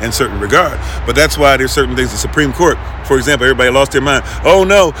them in certain regard. But that's why there's certain things. The Supreme Court, for example, everybody lost their mind. Oh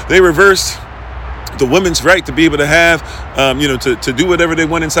no, they reversed the woman's right to be able to have, to do whatever they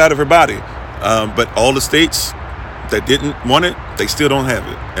want inside of her body. But all the states that didn't want it, they still don't have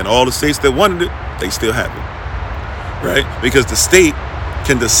it. And all the states that wanted it, they still have it. Right? Because the state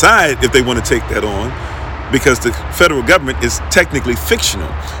can decide if they want to take that on, because the federal government is technically fictional.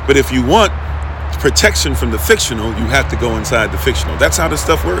 But if you want protection from the fictional, you have to go inside the fictional. That's how this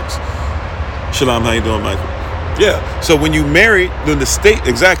stuff works. Shalom, how you doing, Michael? Yeah. So when you married, when the state,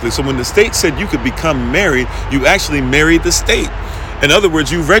 exactly. So when the state said you could become married, you actually married the state. In other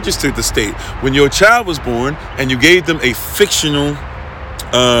words, you registered the state. When your child was born and you gave them a fictional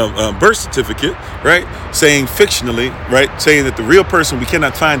birth certificate, right? Saying fictionally, right? Saying that the real person, we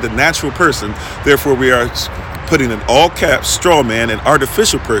cannot find the natural person. Therefore, we are putting an all caps straw man, an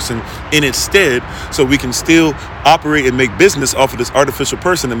artificial person in its stead, so we can still operate and make business off of this artificial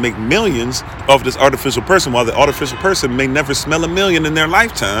person and make millions off of this artificial person, while the artificial person may never smell a million in their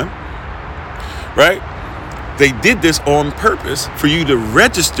lifetime, right? They did this on purpose for you to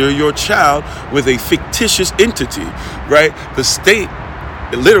register your child with a fictitious entity, right? The state,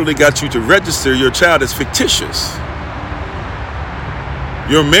 it literally got you to register your child as fictitious.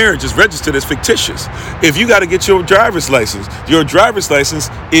 Your marriage is registered as fictitious. If you got to get your driver's license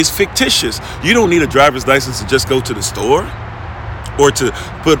is fictitious. You don't need a driver's license to just go to the store or to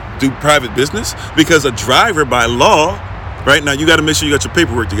do private business, because a driver by law, right now, you got to make sure you got your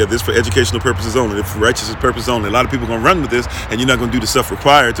paperwork together. This is for educational purposes only, for righteous purposes only. A lot of people are going to run with this, and you're not going to do the stuff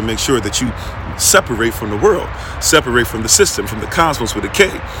required to make sure that you separate from the world, separate from the system, from the cosmos with a K,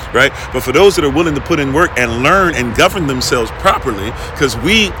 right? But for those that are willing to put in work and learn and govern themselves properly, because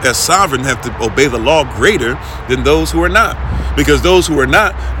we as sovereign have to obey the law greater than those who are not. Because those who are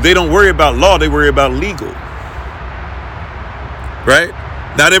not, they don't worry about law, they worry about legal, right?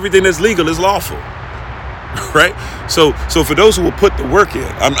 Not everything that's legal is lawful. Right? So for those who will put the work in,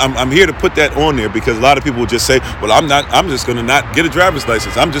 I'm here to put that on there, because a lot of people will just say, well, I'm just going to not get a driver's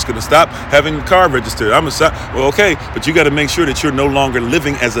license. I'm just going to stop having the car registered. Well, okay, but you got to make sure that you're no longer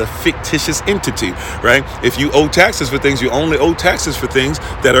living as a fictitious entity, right? If you owe taxes for things, you only owe taxes for things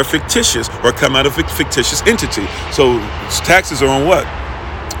that are fictitious or come out of a fictitious entity. So taxes are on what?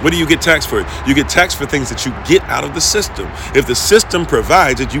 What do you get taxed for? You get taxed for things that you get out of the system. If the system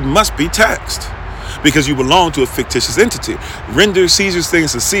provides it, you must be taxed, because you belong to a fictitious entity. Render Caesar's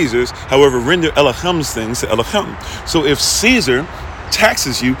things to Caesar's, however, render Elohim's things to Elohim. So if Caesar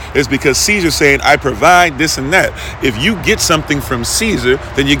taxes you, it's because Caesar's saying, I provide this and that. If you get something from Caesar,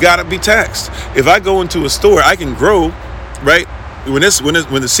 then you gotta be taxed. If I go into a store, I can grow, right? When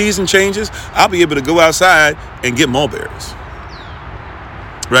the season changes, I'll be able to go outside and get mulberries.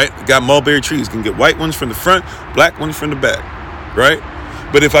 Right? Got mulberry trees. Can get white ones from the front, black ones from the back. Right?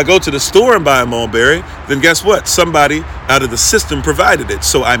 But if I go to the store and buy a mulberry, then guess what? Somebody out of the system provided it.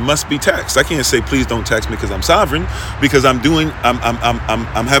 So I must be taxed. I can't say, please don't tax me because I'm sovereign, because I'm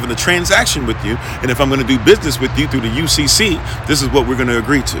having a transaction with you. And if I'm going to do business with you through the UCC, this is what we're going to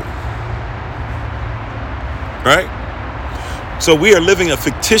agree to. Right? So we are living a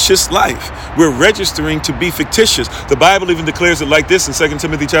fictitious life. We're registering to be fictitious. The Bible even declares it like this in 2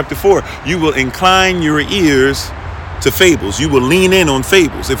 Timothy chapter 4. You will incline your ears to fables. You will lean in on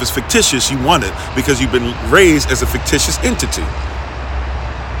fables. If it's fictitious, you want it because you've been raised as a fictitious entity.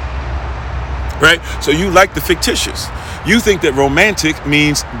 Right? So you like the fictitious. You think that romantic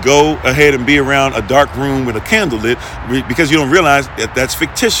means go ahead and be around a dark room with a candle lit, because you don't realize that that's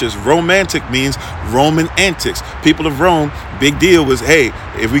fictitious. Romantic means Roman antics. People of Rome, big deal was, hey,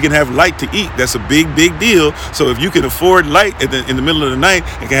 if we can have light to eat, that's a big, big deal. So if you can afford light in the middle of the night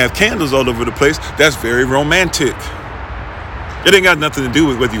and can have candles all over the place, that's very romantic. It ain't got nothing to do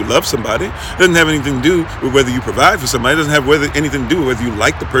with whether you love somebody. It doesn't have anything to do with whether you provide for somebody. It doesn't have anything to do with whether you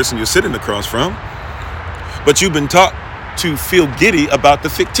like the person you're sitting across from. But you've been taught to feel giddy about the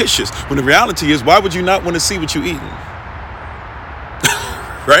fictitious, when the reality is, why would you not want to see what you're eating?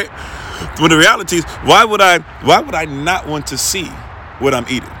 Right? When the reality is, why would I not want to see what I'm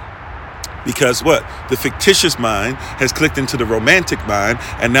eating? Because what? The fictitious mind has clicked into the romantic mind,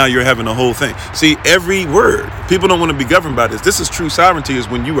 and now you're having a whole thing. See, every word, people don't want to be governed by this. This is true sovereignty, is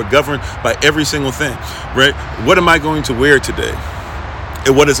when you are governed by every single thing, right? What am I going to wear today?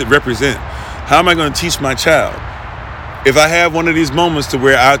 And what does it represent? How am I going to teach my child? If I have one of these moments to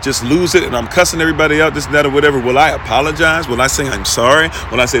where I just lose it and I'm cussing everybody out, this and that or whatever, will I apologize? Will I say I'm sorry?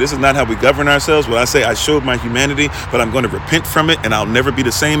 Will I say this is not how we govern ourselves? Will I say I showed my humanity, but I'm going to repent from it and I'll never be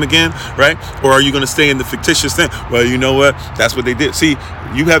the same again, right? Or are you going to stay in the fictitious thing? Well, you know what? That's what they did. See,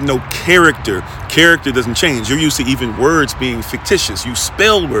 you have no character. Character doesn't change. You're used to even words being fictitious. You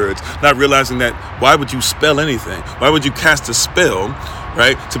spell words, not realizing that why would you spell anything? Why would you cast a spell,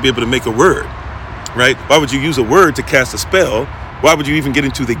 right, to be able to make a word? Right? Why would you use a word to cast a spell? Why would you even get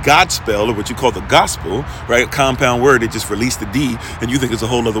into the God spell, or what you call the gospel, right? A compound word, they just released the D and you think it's a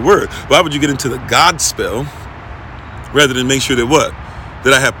whole other word. Why would you get into the God spell rather than make sure that what?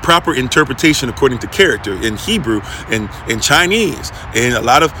 That I have proper interpretation according to character in Hebrew, in Chinese, in a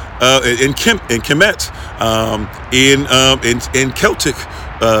lot of in Kemet, in Celtic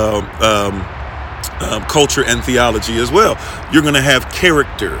culture and theology as well. You're going to have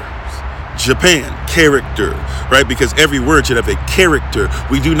character. Japan, character, right? Because every word should have a character.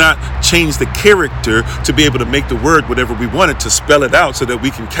 We do not change the character to be able to make the word whatever we want it, to spell it out so that we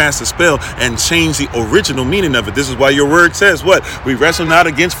can cast a spell and change the original meaning of it. This is why your word says what? We wrestle not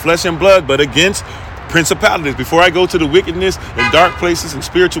against flesh and blood, but against principalities. Before I go to the wickedness and dark places and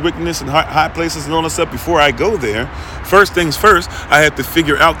spiritual wickedness and high places and all that stuff, before I go there, first things first, I have to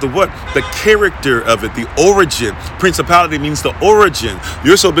figure out the what? The character of it, the origin. Principality means the origin.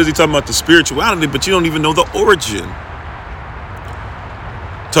 You're so busy talking about the spirituality, but you don't even know the origin.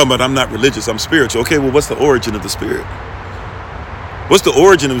 Talking about I'm not religious, I'm spiritual. Okay, well, what's the origin of the spirit? What's the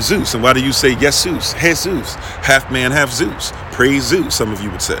origin of Zeus? And why do you say yes, Zeus, Jesus, half man, half Zeus? Praise Zeus, some of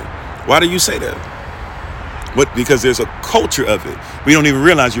you would say. Why do you say that? What? Because there's a culture of it. We don't even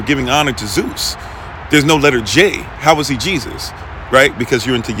realize you're giving honor to Zeus. There's no letter J. How was he Jesus? Right? Because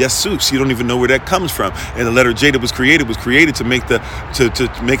you're into Jesus. You don't even know where that comes from. And the letter J that was created to make to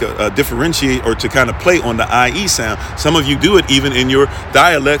make a differentiate, or to kind of play on the IE sound. Some of you do it even in your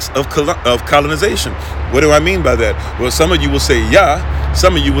dialects of colonization. What do I mean by that? Well, some of you will say Yah,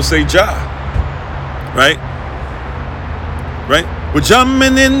 some of you will say Jah. Right? Right? We're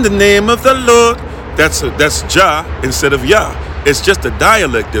jumping in the name of the Lord. That's Jah instead of Yah. It's just a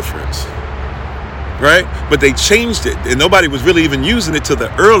dialect difference, right? But they changed it, and nobody was really even using it till the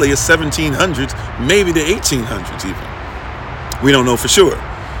earliest 1700s, maybe the 1800s even. We don't know for sure,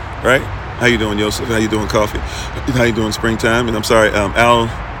 right? How you doing, Joseph? How you doing, Coffee? How you doing, Springtime? And I'm sorry,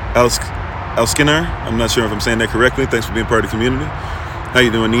 Al Skinner. I'm not sure if I'm saying that correctly. Thanks for being part of the community. How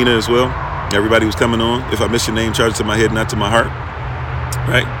you doing, Nina, as well? Everybody who's coming on. If I miss your name, charge it to my head, not to my heart.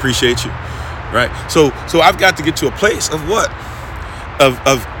 Right? Appreciate you. Right. So I've got to get to a place of what?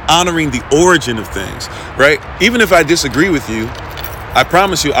 Of honoring the origin of things. Right. Even if I disagree with you, I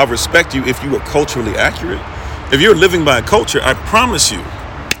promise you I'll respect you if you are culturally accurate. If you're living by a culture, I promise you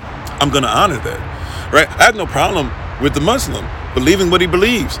I'm going to honor that. Right. I have no problem with the Muslim believing what he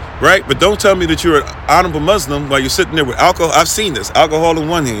believes. Right. But don't tell me that you're an honorable Muslim while you're sitting there with alcohol. I've seen this. Alcohol in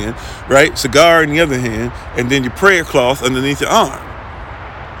one hand. Right. Cigar in the other hand. And then your prayer cloth underneath your arm.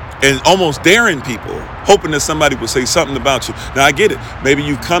 And almost daring people, hoping that somebody will say something about you. Now, I get it. Maybe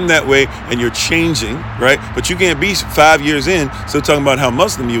you've come that way and you're changing, right? But you can't be 5 years in still talking about how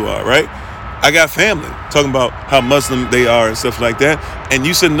Muslim you are, right? I got family talking about how Muslim they are and stuff like that. And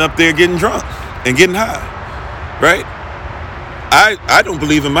you sitting up there getting drunk and getting high, right? I don't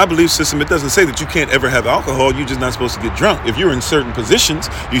believe in my belief system. It doesn't say that you can't ever have alcohol. You're just not supposed to get drunk. If you're in certain positions,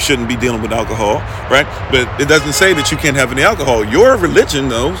 you shouldn't be dealing with alcohol, right? But it doesn't say that you can't have any alcohol. Your religion,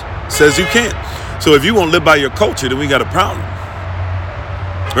 though, says you can't. So if you won't live by your culture, then we got a problem,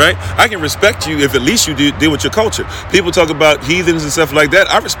 right? I can respect you if at least you deal with your culture. People talk about heathens and stuff like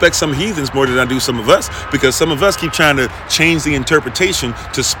that. I respect some heathens more than I do some of us, because some of us keep trying to change the interpretation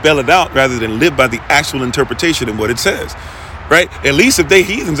to spell it out rather than live by the actual interpretation and what it says. Right? At least if they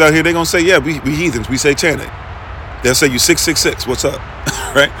heathens out here, they're going to say, yeah, we heathens. We satanic. They'll say you 666. What's up?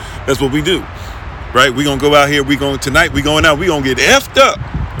 Right? That's what we do. Right? We're going to go out here. Tonight we going out. We're going to get effed up.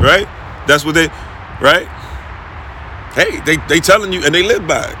 Right? That's what right? Hey, they telling you and they live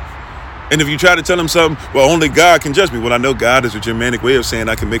by it. And if you try to tell them something, well, only God can judge me. Well, I know God is a Germanic way of saying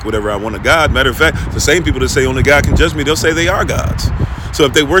I can make whatever I want of God. Matter of fact, the same people that say only God can judge me, they'll say they are gods. So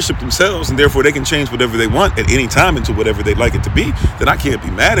if they worship themselves and therefore they can change whatever they want at any time into whatever they'd like it to be, then I can't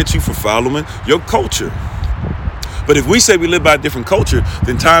be mad at you for following your culture. But if we say we live by a different culture,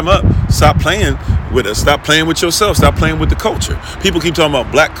 then time up. Stop playing with us. Stop playing with yourself. Stop playing with the culture. People keep talking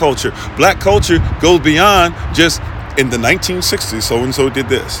about black culture. Black culture goes beyond just in the 1960s, so-and-so did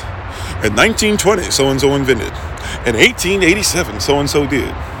this. In 1920, so-and-so invented. In 1887, so-and-so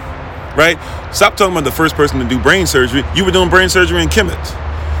did. Right? Stop talking about the first person to do brain surgery. You were doing brain surgery in Kemet.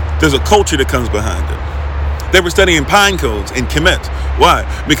 There's a culture that comes behind it. They were studying pine cones in Kemet. Why?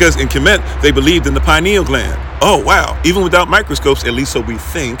 Because in Kemet, they believed in the pineal gland. Oh, wow. Even without microscopes, at least so we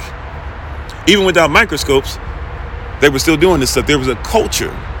think, even without microscopes, they were still doing this stuff. There was a culture,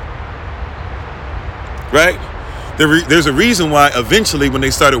 right? There's a reason why eventually when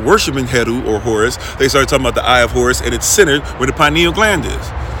they started worshiping Heru or Horus, they started talking about the eye of Horus, and it's centered where the pineal gland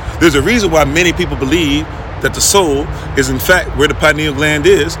is. There's a reason why many people believe that the soul is in fact where the pineal gland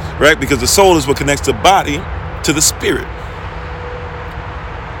is, right? Because the soul is what connects the body to the spirit,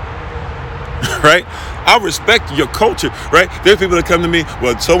 right? I respect your culture, right? There's people that come to me,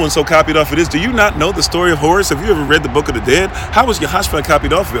 well, so-and-so copied off of this. Do you not know the story of Horus? Have you ever read the Book of the Dead? How was Yehoshaphat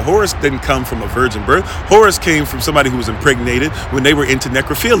copied off of it? Horus didn't come from a virgin birth. Horus came from somebody who was impregnated when they were into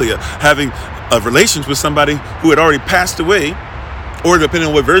necrophilia, having relations with somebody who had already passed away, or depending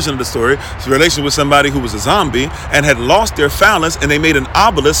on what version of the story, it's a relation with somebody who was a zombie and had lost their phallus, and they made an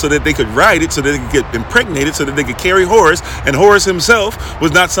obelisk so that they could ride it, so that they could get impregnated, so that they could carry Horus. And Horus himself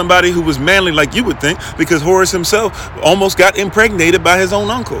was not somebody who was manly like you would think, because Horus himself almost got impregnated by his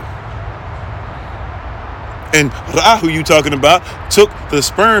own uncle. And Ra, who you talking about, took the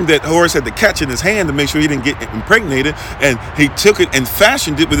sperm that Horus had to catch in his hand to make sure he didn't get impregnated, and he took it and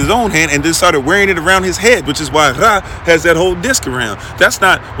fashioned it with his own hand and then started wearing it around his head, which is why Ra has that whole disc around. That's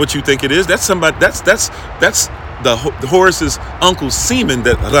not what you think it is. That's somebody. That's the Horus's uncle's semen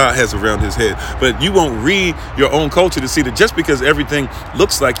that Ra has around his head. But you won't read your own culture to see that just because everything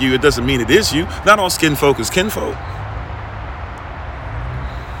looks like you, it doesn't mean it is you. Not all skin folk is kinfolk.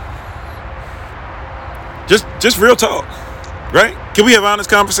 Just real talk, right? Can we have honest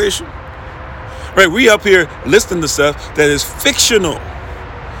conversation? Right, we up here listening to stuff that is fictional.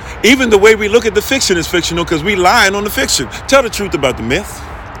 Even the way we look at the fiction is fictional because we lying on the fiction. Tell the truth about the myth.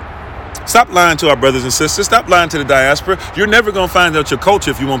 Stop lying to our brothers and sisters. Stop lying to the diaspora. You're never going to find out your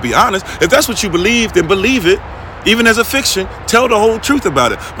culture if you won't be honest. If that's what you believe, then believe it. Even as a fiction, tell the whole truth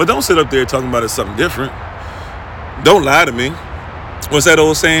about it. But don't sit up there talking about it something different. Don't lie to me. What's that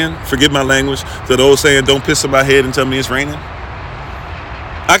old saying? Forgive my language. That old saying, don't piss on my head and tell me it's raining.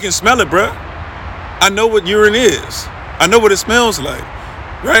 I can smell it, bruh. I know what urine is. I know what it smells like,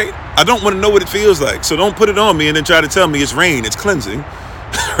 right? I don't want to know what it feels like. So don't put it on me and then try to tell me it's rain, it's cleansing,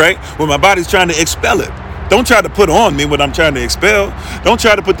 right? When my body's trying to expel it. Don't try to put on me what I'm trying to expel. Don't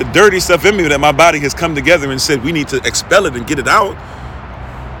try to put the dirty stuff in me that my body has come together and said we need to expel it and get it out.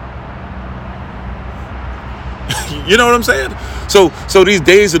 You know what I'm saying? So these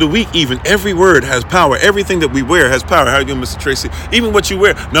days of the week, even every word has power. Everything that we wear has power. How are you doing, Mr. Tracy? Even what you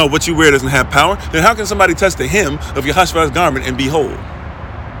wear. No, what you wear doesn't have power. Then how can somebody touch the hem of Yehoshaphat's garment and be whole?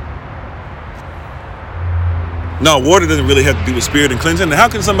 No, water doesn't really have to do with spirit and cleansing. And how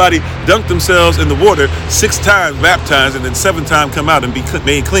can somebody dunk themselves in the water 6 times baptized and then 7th time come out and be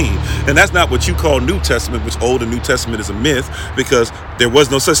made clean? And that's not what you call New Testament, which Old and New Testament is a myth, because there was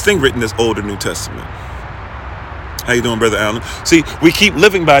no such thing written as Old and New Testament. How you doing, Brother Allen? See, we keep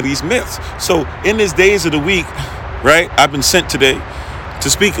living by these myths. So in these days of the week, right, I've been sent today to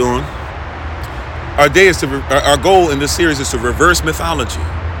speak on. Our goal in this series is to reverse mythology.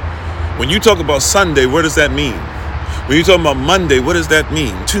 When you talk about Sunday, what does that mean? When you talk about Monday, what does that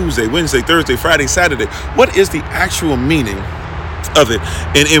mean? Tuesday, Wednesday, Thursday, Friday, Saturday. What is the actual meaning of it?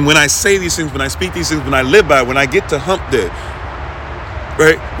 And when I say these things, when I speak these things, when I live by, when I get to hump day,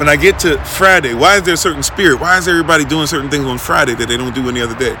 right? When I get to Friday, why is there a certain spirit? Why is everybody doing certain things on Friday that they don't do any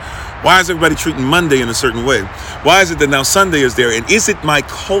other day? Why is everybody treating Monday in a certain way? Why is it that now Sunday is there? And is it my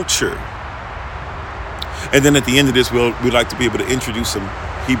culture? And then at the end of this, we'd like to be able to introduce some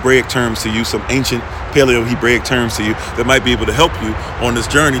Hebraic terms to you, some ancient Paleo-Hebraic terms to you that might be able to help you on this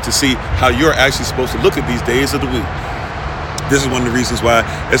journey to see how you're actually supposed to look at these days of the week. This is one of the reasons why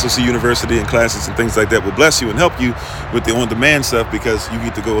SOC University and classes and things like that will bless you and help you with the on-demand stuff, because you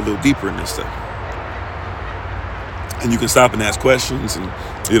get to go a little deeper in this stuff. And you can stop and ask questions, and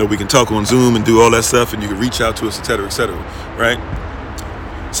we can talk on Zoom and do all that stuff, and you can reach out to us, et cetera, right?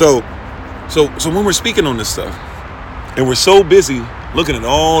 So when we're speaking on this stuff, and we're so busy looking at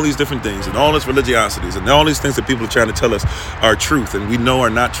all these different things and all these religiosities and all these things that people are trying to tell us are truth and we know are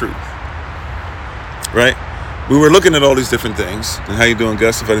not truth, right? We were looking at all these different things. And how you doing,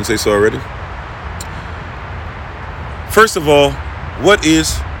 Gus, if I didn't say so already? First of all, what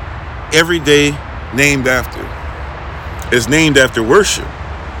is every day named after? It's named after worship,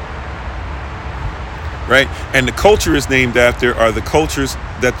 right? And the culture is named after are the cultures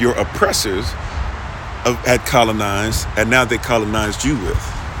that your oppressors had colonized, and now they colonized you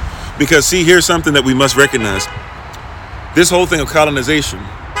with. Because see, here's something that we must recognize. This whole thing of colonization,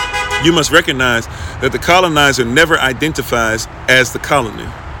 you must recognize that the colonizer never identifies as the colony.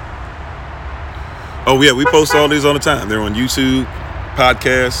 Oh yeah, we post all these all the time. They're on YouTube,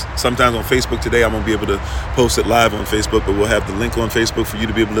 podcasts, sometimes on Facebook. Today I won't be able to post it live on Facebook, but we'll have the link on Facebook for you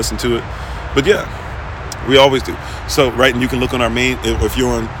to be able to listen to it. But yeah, we always do. So, right, and you can look on our main, if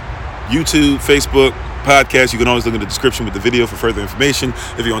you're on YouTube, Facebook, podcast, you can always look in the description with the video for further information.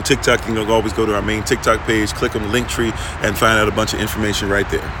 If you're on TikTok, you can always go to our main TikTok page, click on the link tree, and find out a bunch of information right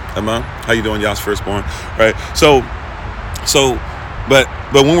there. How you doing, y'all's firstborn? Right?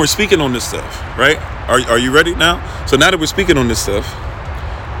 But when we're speaking on this stuff, right? Are you ready now? So now that we're speaking on this stuff,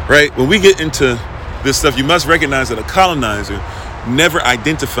 right? When we get into this stuff, you must recognize that a colonizer never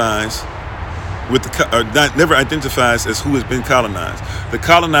identifies never identifies as who has been colonized. The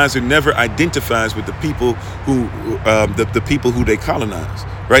colonizer never identifies with the people who the people who they colonize,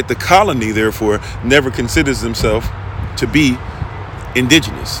 right? The colony, therefore, never considers themselves to be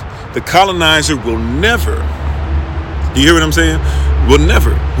indigenous. The colonizer will never, you hear what I'm saying? Will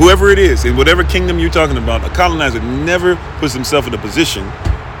never, whoever it is, in whatever kingdom you're talking about, a colonizer never puts himself in the position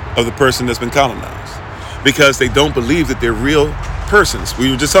of the person that's been colonized, because they don't believe that they're real persons. We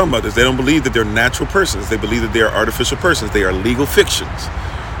were just talking about this. They don't believe that they're natural persons. They believe that they are artificial persons. They are legal fictions.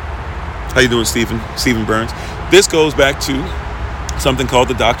 How you doing, Stephen Burns? This goes back to something called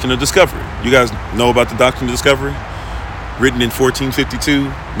the Doctrine of Discovery. You guys know about the Doctrine of Discovery? Written in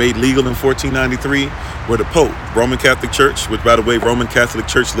 1452, made legal in 1493, where the Pope, Roman Catholic Church, which, by the way, Roman Catholic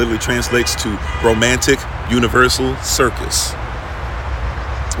Church literally translates to Romantic Universal Circus,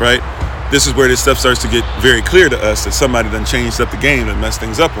 right? This is where this stuff starts to get very clear to us that somebody done changed up the game and messed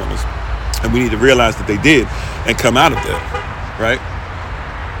things up on us. And we need to realize that they did and come out of that, right?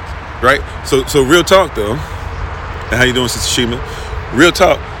 Right? So real talk, though. And how you doing, Sister Shima? Real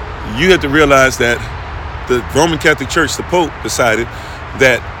talk. You have to realize that the Roman Catholic Church, the Pope, decided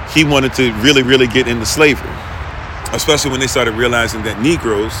that he wanted to really, really get into slavery, especially when they started realizing that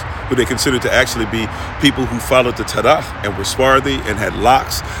Negroes, who they considered to actually be people who followed the Tanakh and were swarthy and had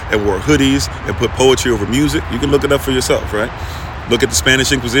locks and wore hoodies and put poetry over music. You can look it up for yourself, right? Look at the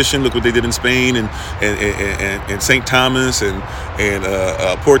Spanish Inquisition. Look what they did in Spain and St. Thomas and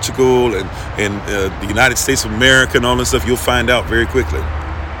Portugal and the United States of America and all this stuff. You'll find out very quickly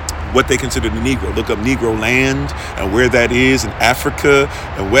what they consider the Negro. Look up Negro land and where that is in Africa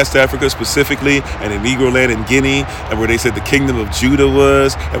and West Africa specifically, and in Negro land in Guinea, and where they said the kingdom of Judah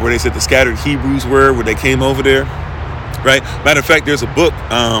was, and where they said the scattered Hebrews were, where they came over there, right? Matter of fact, there's a book,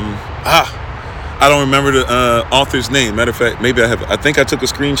 I don't remember the author's name. Matter of fact, maybe I have, I think I took a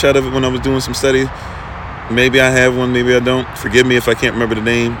screenshot of it when I was doing some study. Maybe I have one, maybe I don't. Forgive me if I can't remember the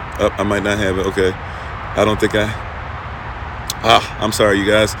name. I might not have it, okay. I don't think I'm sorry, you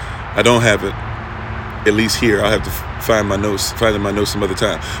guys. I don't have it, at least here. I'll have to find my notes some other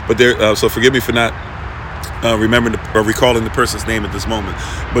time. But there, so forgive me for not remembering or recalling the person's name at this moment.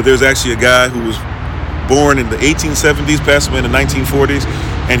 But there's actually a guy who was born in the 1870s, passed away in the 1940s,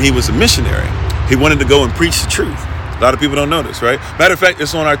 and he was a missionary. He wanted to go and preach the truth. A lot of people don't know this, right? Matter of fact,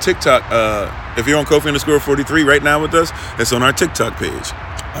 it's on our TikTok. If you're on Kofi_43 right now with us, it's on our TikTok page.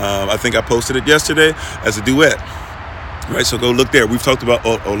 I think I posted it yesterday as a duet. Right, so go look there. We've talked about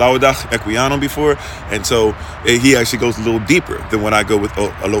Olaodah Equiano before, and so he actually goes a little deeper than when I go with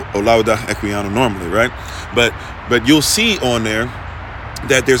Olaodah Equiano normally, right? But you'll see on there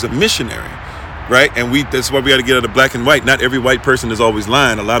that there's a missionary, right? And that's why we got to get out of black and white. Not every white person is always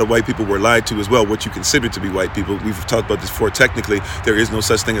lying. A lot of white people were lied to as well, what you consider to be white people. We've talked about this before. Technically, there is no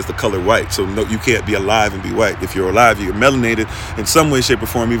such thing as the color white. So no, you can't be alive and be white. If you're alive, you're melanated in some way, shape, or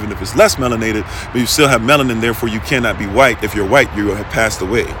form, even if it's less melanated, but you still have melanin, therefore you cannot be white. If you're white, you have passed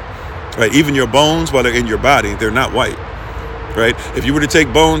away, right? Even your bones, while they're in your body, they're not white. Right? If you were to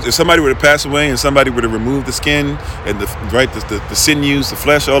take bones, if somebody were to pass away and somebody were to remove the skin and the sinews, the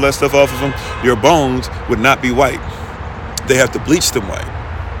flesh, all that stuff off of them, your bones would not be white. They have to bleach them white.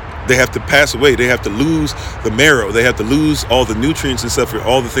 They have to pass away. They have to lose the marrow. They have to lose all the nutrients and stuff,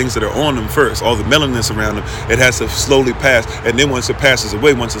 all the things that are on them first, all the melanin around them. It has to slowly pass. And then once it passes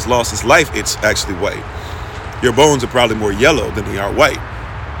away, once it's lost its life, it's actually white. Your bones are probably more yellow than they are white.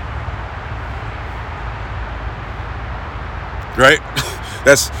 Right?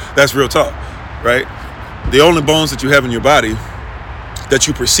 That's real talk, right? The only bones that you have in your body that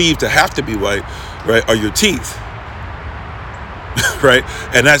you perceive to have to be white, right, are your teeth. Right?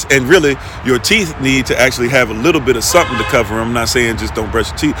 And really your teeth need to actually have a little bit of something to cover them. I'm not saying just don't brush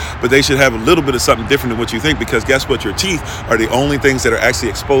your teeth, but they should have a little bit of something different than what you think, because guess what? Your teeth are the only things that are actually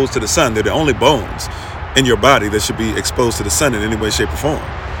exposed to the sun. They're the only bones in your body that should be exposed to the sun in any way, shape, or form.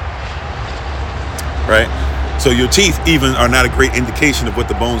 Right? So your teeth even are not a great indication of what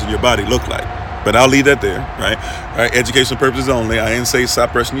the bones in your body look like. But I'll leave that there, right? All right, educational purposes only. I didn't say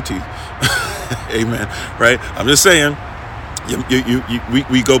stop brushing your teeth. Amen. Right? I'm just saying,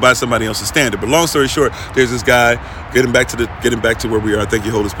 we go by somebody else's standard. But long story short, there's this guy getting back to where we are. Thank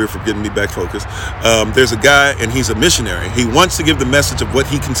you, Holy Spirit, for getting me back focused. There's a guy, and he's a missionary. He wants to give the message of what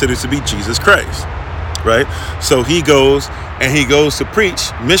he considers to be Jesus Christ. Right? So he goes to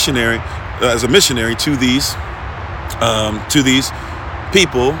preach as a missionary to these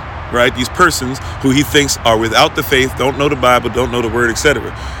people, right? These persons who he thinks are without the faith, don't know the Bible, don't know the word,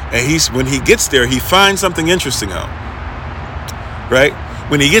 etc. And when he gets there, he finds something interesting out. Right?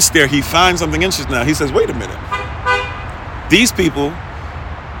 When he gets there, he finds something interesting out. He says, wait a minute. These people,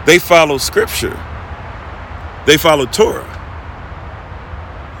 they follow scripture. They follow Torah.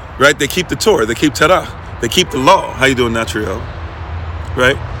 Right? They keep the Torah. They keep Torah. They keep the law. How you doing, Natriel?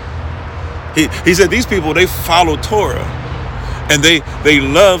 Right? He said these people, they follow Torah. And they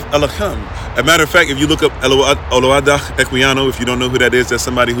love Elohim. As a matter of fact, if you look up Oloada Equiano, if you don't know who that is, that's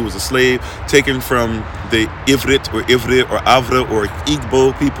somebody who was a slave taken from the Ivrit or Avra or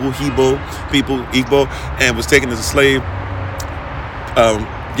Igbo people, Igbo, and was taken as a slave,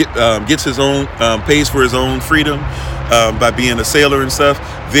 gets his own, pays for his own freedom by being a sailor and stuff,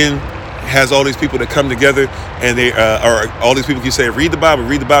 then has all these people that come together, and they are all these people keep saying, read the Bible.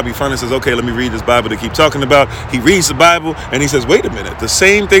 He finally says, okay, let me read this Bible they keep talking about. He reads the Bible and he says, wait a minute, the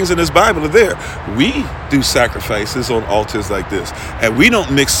same things in this Bible are there. We do sacrifices on altars like this, and we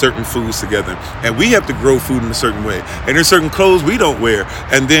don't mix certain foods together, and we have to grow food in a certain way, and there's certain clothes we don't wear.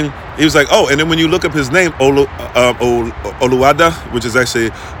 And then he was like, oh, and then when you look up his name, Oluwada, which is actually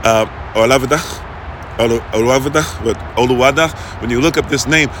Oluwada, when you look up this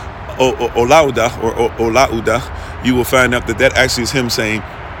name, Olauda or Olauda, you will find out that actually is him saying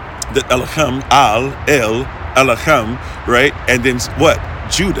that Elohim, El, Elohim, right? And then what?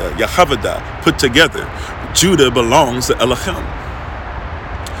 Judah, Yahavada, put together. Judah belongs to Elohim.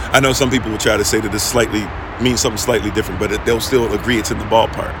 I know some people will try to say that this means something slightly different, but they'll still agree it's in the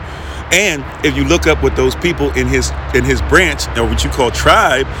ballpark. And if you look up what those people in his branch, or what you call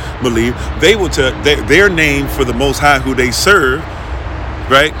tribe, believe, they will tell their name for the Most High who they serve,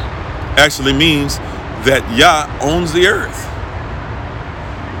 right? Actually means that Yah owns the earth,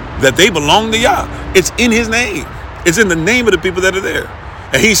 that they belong to Yah. It's in his name. It's in the name of the people that are there.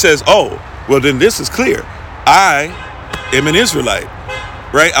 And he says, oh, well, then this is clear. I am an Israelite,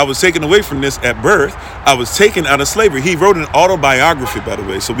 right? I was taken away from this at birth. I was taken out of slavery. He wrote an autobiography, by the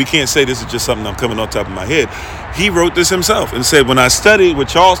way, so we can't say this is just something I'm coming on top of my head. He wrote this himself and said, when I studied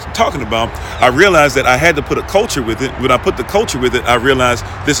what y'all talking about, I realized that I had to put a culture with it. When I put the culture with it, I realized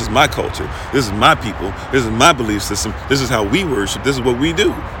this is my culture. This is my people. This is my belief system. This is how we worship. This is what we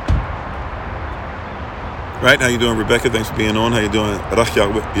do. Right? How you doing, Rebecca? Thanks for being on. How you doing,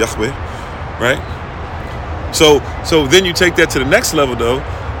 Yahweh? Right? So then you take that to the next level, though.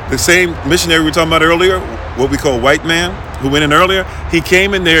 The same missionary we were talking about earlier, what we call white man, who went in earlier, he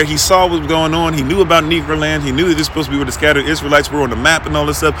came in there, he saw what was going on, he knew about Negro land, he knew that this was supposed to be where the scattered Israelites were on the map and all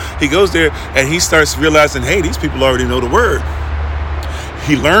this stuff. He goes there and he starts realizing, hey, these people already know the word.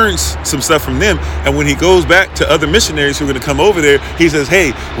 He learns some stuff from them, and when he goes back to other missionaries who are going to come over there, he says,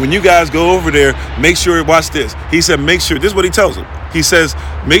 hey, when you guys go over there, make sure, watch this. He said, make sure, this is what he tells them. He says,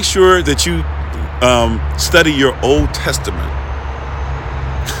 make sure that you study your Old Testament.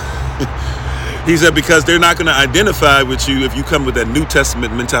 He said, because they're not going to identify with you if you come with that New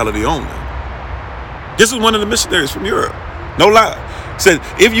Testament mentality only. This is one of the missionaries from Europe. No lie. Said,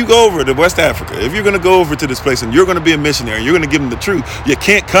 if you go over to West Africa, if you're going to go over to this place and you're going to be a missionary, you're going to give them the truth, you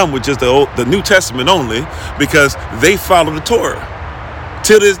can't come with just the New Testament only, because they follow the Torah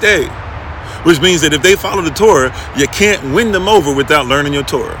till this day. Which means that if they follow the Torah, you can't win them over without learning your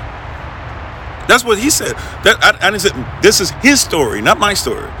Torah. That's what he said. I said, this is his story, not my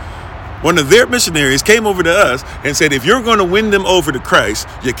story. One of their missionaries came over to us and said, if you're going to win them over to Christ,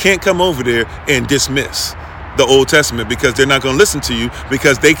 you can't come over there and dismiss the Old Testament, because they're not going to listen to you,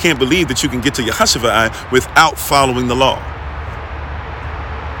 because they can't believe that you can get to Yehoshua without following the law.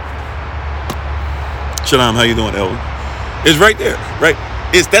 Shalom, how you doing, Elvin? It's right there, right?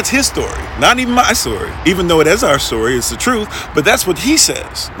 That's his story, not even my story. Even though it is our story, it's the truth, but that's what he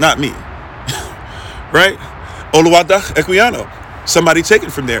says, not me. Right? Oluwada Equiano. Somebody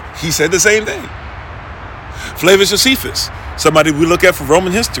taken from there. He said the same thing. Flavius Josephus, somebody we look at for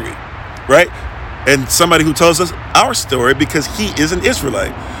Roman history, right? And somebody who tells us our story because he is an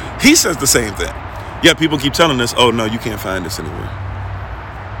Israelite. He says the same thing. Yeah, people keep telling us, oh, no, you can't find this anywhere.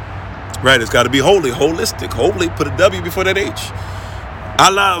 Right? It's got to be holy, holistic. Holy, put a W before that H.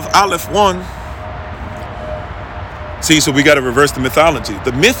 Aleph 1. See, so we got to reverse the mythology.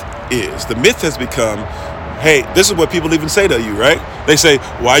 The myth has become Hey, this is what people even say to you, right? They say,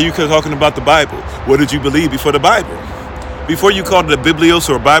 why are you talking about the Bible? What did you believe before the Bible? Before you called it a biblios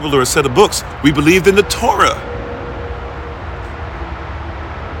or a Bible or a set of books, we believed in the Torah.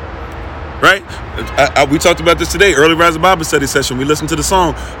 Right? We talked about this today, early Rise of Bible study session. We listened to the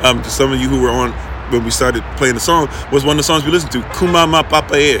song. To some of you who were on when we started playing the song, was one of the songs we listened to, Kumama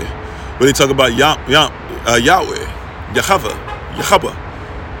Papae, where they talk about Yahweh, Yahweh.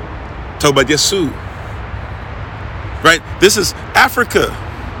 Talk about Yesu. Right? This is Africa,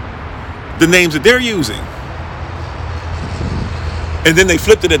 the names that they're using. And then they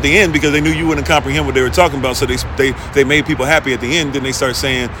flipped it at the end because they knew you wouldn't comprehend what they were talking about. So they made people happy at the end. Then they start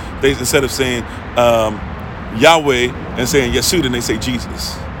saying, instead of saying Yahweh and saying Yesu, then they say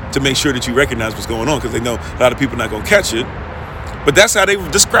Jesus, to make sure that you recognize what's going on, because they know a lot of people are not going to catch it. But that's how they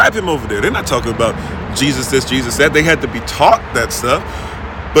describe him over there. They're not talking about Jesus this, Jesus that. They had to be taught that stuff.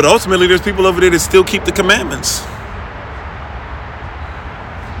 But ultimately, there's people over there that still keep the commandments.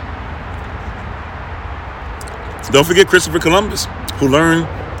 Don't forget Christopher Columbus, who learned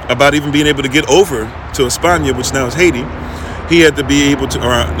about even being able to get over to España, which now is Haiti. He had to be able to,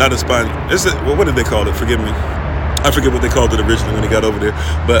 or not España, what did they call it? Forgive me. I forget what they called it originally when he got over there,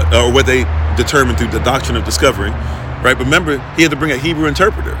 but or what they determined through the doctrine of discovery, right? But remember, he had to bring a Hebrew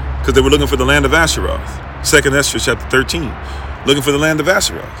interpreter because they were looking for the land of Asheroth. 2nd Esther chapter 13, looking for the land of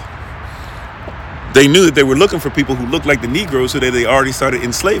Asheroth. They knew that they were looking for people who looked like the Negroes, who they already started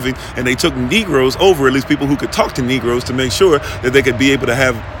enslaving, and they took Negroes over, at least people who could talk to Negroes, to make sure that they could be able to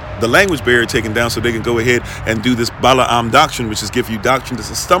have the language barrier taken down so they can go ahead and do this Balaam doctrine, which is give you doctrine that's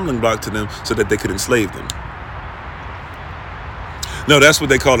a stumbling block to them so that they could enslave them. No, that's what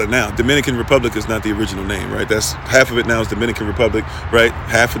they call it now. Dominican Republic is not the original name, right? That's half of it now is Dominican Republic, right?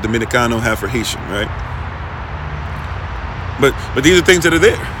 Half for Dominicano, half for Haitian, right? But these are things that are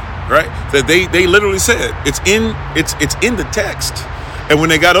there, right? That they literally said it's in the text. And when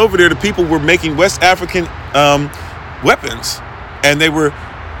they got over there, the people were making West African weapons, and they were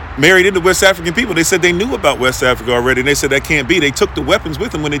married into West African people. They said they knew about West Africa already, and they said that can't be. They took the weapons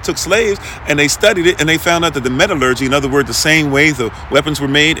with them when they took slaves, and they studied it, and they found out that the metallurgy, in other words, the same way the weapons were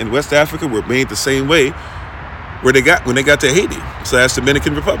made in West Africa, were made the same way when they got to Haiti /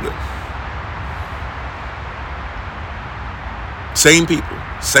 Dominican Republic. Same people,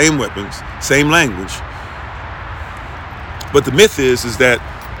 same weapons, same language. But the myth is that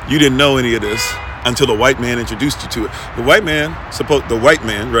you didn't know any of this until the white man introduced you to it. The white man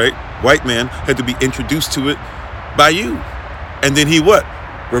had to be introduced to it by you. And then he what?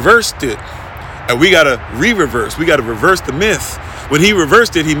 Reversed it. And we got to re-reverse. We got to reverse the myth. When he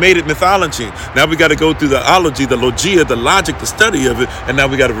reversed it, he made it mythology. Now we got to go through the ology, the logia, the logic, the study of it. And now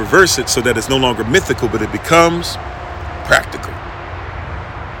we got to reverse it so that it's no longer mythical, but it becomes practical.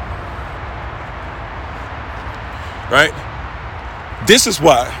 Right? This is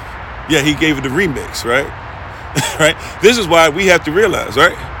why. Yeah, he gave it a remix, right? Right? This is why we have to realize,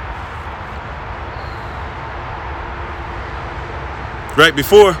 right? Right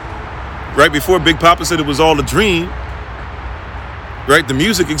before Big Papa said it was all a dream, right? The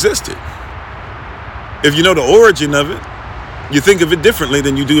music existed. If you know the origin of it, you think of it differently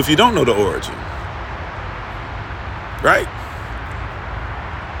than you do if you don't know the origin. Right?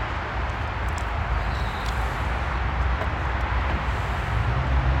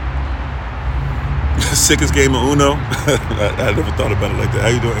 Sickest game of Uno. I never thought about it like that. How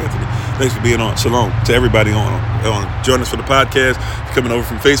you doing, Anthony? Thanks for being on. Shalom to everybody on. Join us for the podcast. If you're coming over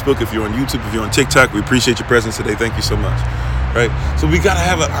from Facebook, if you're on YouTube, if you're on TikTok, we appreciate your presence today. Thank you so much. Right? So we got to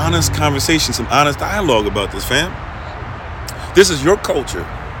have an honest conversation, some honest dialogue about this, fam. This is your culture.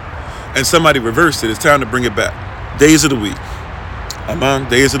 And somebody reversed it. It's time to bring it back. Days of the week. Amen.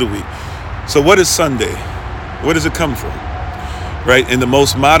 Days of the week. So what is Sunday? Where does it come from? Right? In the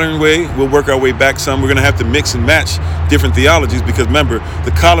most modern way, we'll work our way back some. We're going to have to mix and match different theologies because remember, the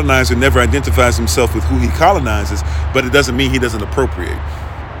colonizer never identifies himself with who he colonizes, but it doesn't mean he doesn't appropriate.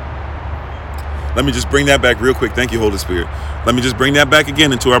 Let me just bring that back real quick. Thank you, Holy Spirit. Let me just bring that back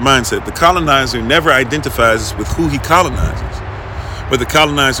again into our mindset. The colonizer never identifies with who he colonizes, but the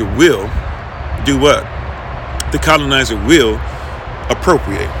colonizer will do what? The colonizer will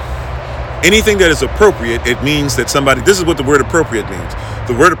appropriate. Anything that is appropriate, it means that somebody, this is what the word appropriate means.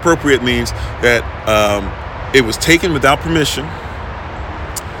 The word appropriate means that it was taken without permission,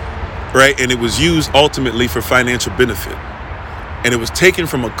 right? And it was used ultimately for financial benefit. And it was taken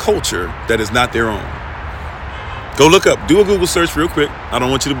from a culture that is not their own. Go look up, do a Google search real quick. I don't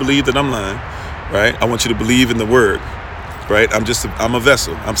want you to believe that I'm lying, right? I want you to believe in the word, right? I'm a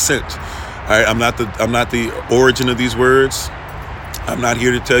vessel, I'm sent. All right, I'm not the origin of these words. I'm not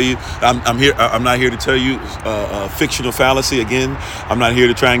here to tell you. I'm not here to tell you fictional fallacy again. I'm not here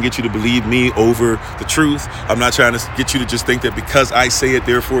to try and get you to believe me over the truth. I'm not trying to get you to just think that because I say it,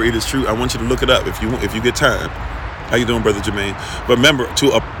 therefore it is true. I want you to look it up if you get time. How you doing, Brother Jermaine? But remember,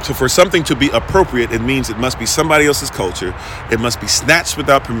 for something to be appropriate, it means it must be somebody else's culture. It must be snatched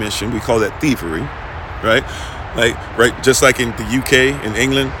without permission. We call that thievery, right? Right. Just like in the UK and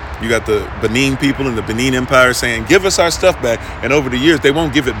England, you got the Benin people in the Benin Empire saying, give us our stuff back. And over the years, they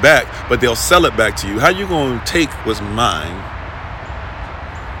won't give it back, but they'll sell it back to you. How you going to take what's mine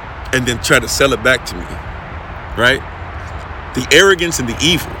and then try to sell it back to me, right? The arrogance and the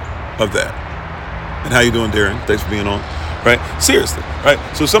evil of that. And how you doing, Darren? Thanks for being on, right? Seriously, right?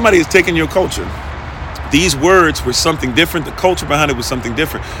 So somebody is taking your culture. These words were something different. The culture behind it was something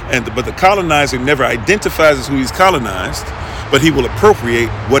different. But the colonizer never identifies as who he's colonized, but he will appropriate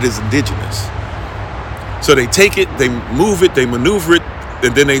what is indigenous. So they take it, they move it, they maneuver it,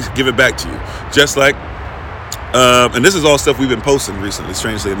 and then they give it back to you. Just like, and this is all stuff we've been posting recently,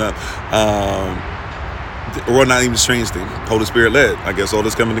 strangely enough. Or not even strangely, Holy Spirit led. I guess all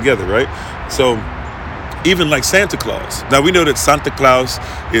this coming together, right? So even like Santa Claus. Now we know that Santa Claus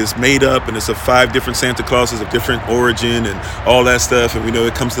is made up and it's of 5 different Santa Clauses of different origin and all that stuff. And we know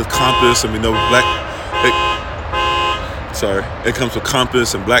it comes with compass, and we know it comes with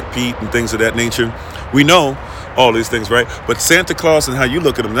compass and Black Pete and things of that nature. We know all these things, right? But Santa Claus and how you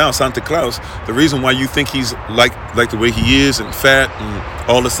look at him now, Santa Claus, the reason why you think he's like the way he is and fat and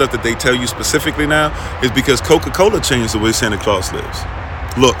all the stuff that they tell you specifically now is because Coca-Cola changed the way Santa Claus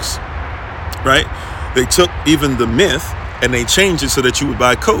looks, right? They took even the myth and they changed it so that you would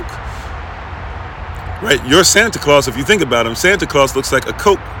buy Coke, right? Your Santa Claus, if you think about him, Santa Claus looks like a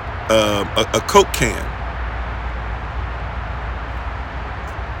Coke can,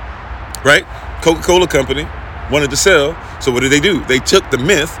 right? Coca-Cola company wanted to sell, so what did they do? They took the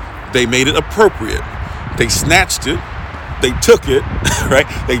myth, they made it appropriate. They snatched it, they took it, right?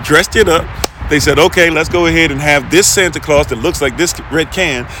 They dressed it up. They said, okay, let's go ahead and have this Santa Claus that looks like this red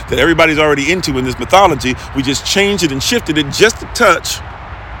can that everybody's already into in this mythology. We just changed it and shifted it just a touch.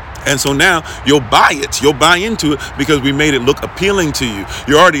 And so now you'll buy it. You'll buy into it because we made it look appealing to you.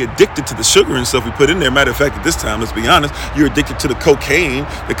 You're already addicted to the sugar and stuff we put in there. Matter of fact, at this time, let's be honest, you're addicted to the cocaine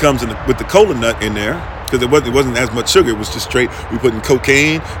that comes with the cola nut in there, because it wasn't as much sugar. It was just straight, we put in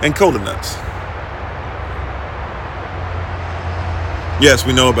cocaine and cola nuts. Yes,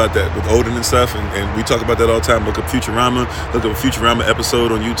 we know about that with Odin and stuff, and we talk about that all the time. Look up Futurama, look up a Futurama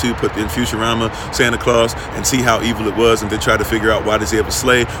episode on YouTube, put in Futurama, Santa Claus, and see how evil it was, and then try to figure out why does he have a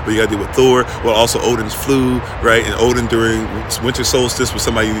sleigh, what you gotta do with Thor, well also Odin's flu, right, and Odin during winter solstice was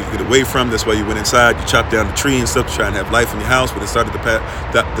somebody you need to get away from. That's why you went inside, you chopped down the tree and stuff to try and have life in your house. When it started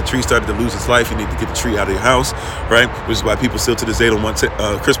the tree started to lose its life, you need to get the tree out of your house, right, which is why people still to this day don't want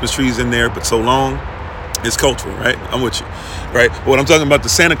Christmas trees in there, but so long. It's cultural, right? I'm with you, right? But what I'm talking about, the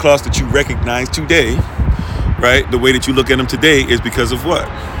Santa Claus that you recognize today, right? The way that you look at him today is because of what?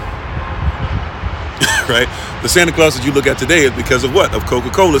 Right? The Santa Claus that you look at today is because of what? Of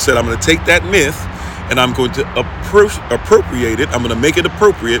Coca-Cola said, I'm going to take that myth and I'm going to appropriate it. I'm going to make it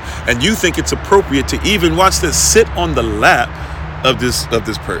appropriate. And you think it's appropriate to even, watch this, sit on the lap of this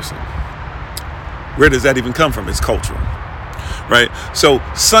person. Where does that even come from? It's cultural, right? So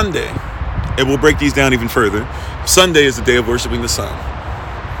Sunday, and we'll break these down even further. Sunday is the day of worshiping the sun,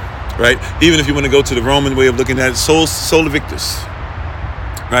 right? Even if you want to go to the Roman way of looking at it, Sol Invictus,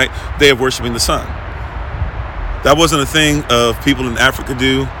 right? Day of worshiping the sun. That wasn't a thing of people in Africa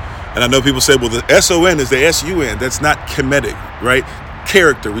do. And I know people say, well, the S-O-N is the S-U-N. That's not Kemetic, right?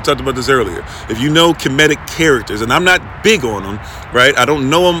 Character. We talked about this earlier. If you know Kemetic characters, and I'm not big on them, right? I don't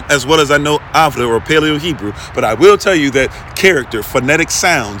know them as well as I know Avda or Paleo Hebrew, but I will tell you that character, phonetic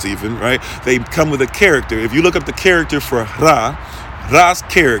sounds even, right? They come with a character. If you look up the character for Ra, Ra's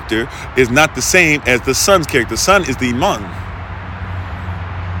character is not the same as the sun's character. The sun is the Iman.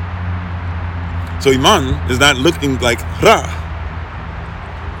 So Iman is not looking like Ra.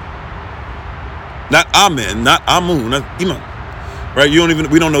 Not Amen, not Amun, not Iman. Right?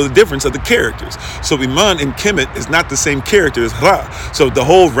 We don't know the difference of the characters. So Iman in Kemet is not the same character as Ra. So the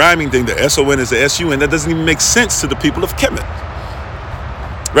whole rhyming thing, the S-O-N is the S-U-N, that doesn't even make sense to the people of Kemet.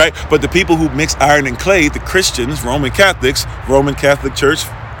 Right? But the people who mix iron and clay, the Christians, Roman Catholics, Roman Catholic Church,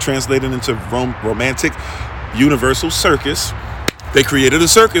 translated into Romantic Universal Circus, they created a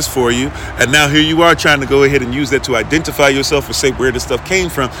circus for you, and now here you are trying to go ahead and use that to identify yourself or say where this stuff came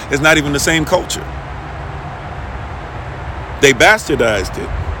from. It's not even the same culture. They bastardized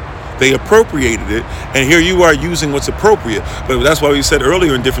it. They appropriated it. And here you are using what's appropriate. But that's why we said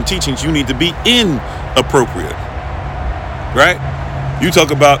earlier in different teachings, you need to be inappropriate. Right? You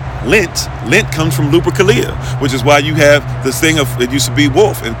talk about Lent. Lent comes from Lupercalia, which is why you have this thing of, it used to be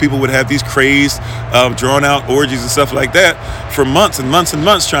wolf, and people would have these crazed, drawn out orgies and stuff like that for months and months and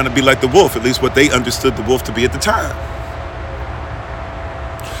months, trying to be like the wolf, at least what they understood the wolf to be at the time.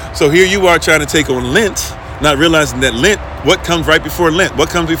 So here you are trying to take on Lent, not realizing that Lent, what comes right before Lent? What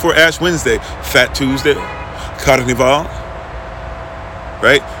comes before Ash Wednesday? Fat Tuesday, Carnival,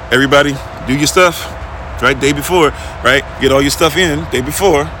 right? Everybody do your stuff, right? Day before, right? Get all your stuff in day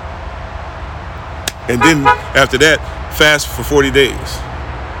before. And then after that, fast for 40 days,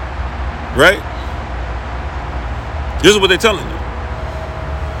 right? This is what they're telling you.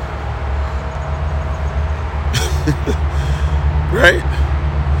 Right?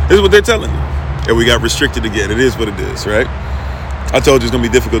 This is what they're telling you. And we got restricted again. It is what it is, right? I told you it's going to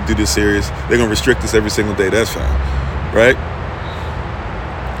be difficult to do this series. They're going to restrict us every single day. That's fine, right?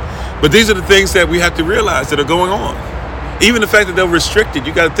 But these are the things that we have to realize that are going on. Even the fact that they're restricted,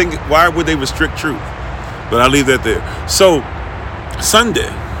 you got to think, why would they restrict truth? But I'll leave that there. So, Sunday,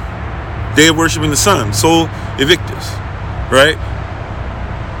 day of worshiping the sun, Sol Invictus, right?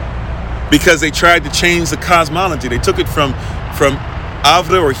 Because they tried to change the cosmology. They took it from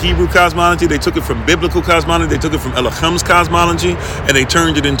Avda or Hebrew cosmology. They took it from biblical cosmology. They took it from Elohim's cosmology, and they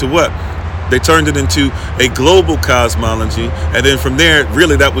turned it into what? They turned it into a global cosmology, and then from there,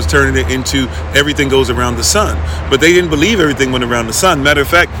 really, that was turning it into everything goes around the sun. But they didn't believe everything went around the sun. Matter of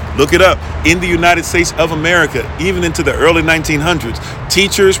fact, look it up. In the United States of America, even into the early 1900s,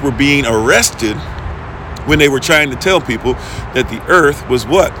 teachers were being arrested when they were trying to tell people that the earth was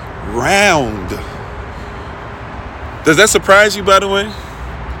what? Round. Does that surprise you, by the way?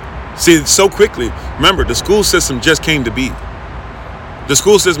 See, so quickly. Remember, the school system just came to be. The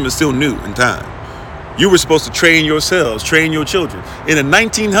school system is still new in time. You were supposed to train yourselves, train your children. In the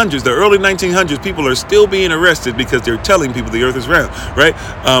 1900s, the early 1900s, people are still being arrested because they're telling people the earth is round, right?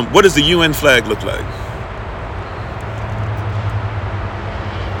 What does the UN flag look like?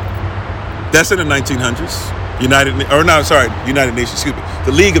 That's in the 1900s. United Nations, excuse me.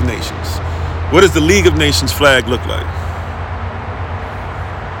 The League of Nations. What does the League of Nations flag look like?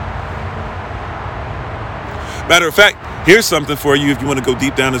 Matter of fact, here's something for you if you want to go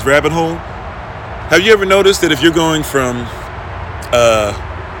deep down this rabbit hole. Have you ever noticed that if you're going from,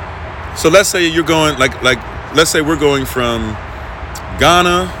 so let's say you're going, let's say we're going from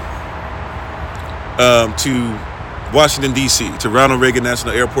Ghana to Washington, D.C., to Ronald Reagan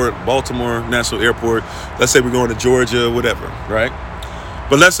National Airport, Baltimore National Airport. Let's say we're going to Georgia, whatever, right?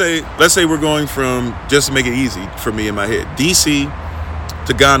 But let's say we're going from, just to make it easy for me in my head, D.C.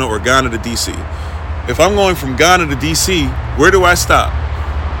 to Ghana or Ghana to D.C. If I'm going from Ghana to D.C., where do I stop?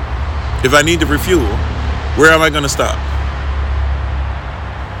 If I need to refuel, where am I going to stop?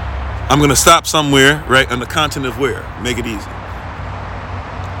 I'm going to stop somewhere, right, on the continent of where? Make it easy.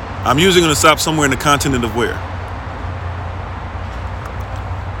 I'm usually going to stop somewhere in the continent of where?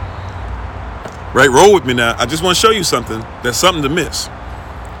 Right, roll with me now. I just want to show you something. That's something to miss.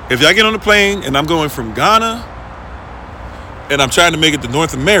 If I get on the plane and I'm going from Ghana and I'm trying to make it to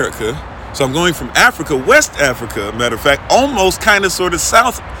North America, so I'm going from Africa, West Africa, matter of fact, almost kind of sort of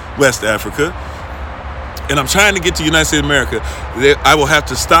Southwest Africa, and I'm trying to get to the United States of America, I will have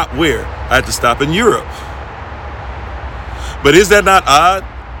to stop where? I have to stop in Europe. But is that not odd?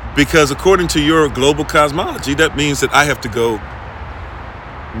 Because according to your global cosmology, that means that I have to go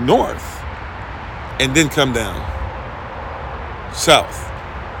north and then come down south.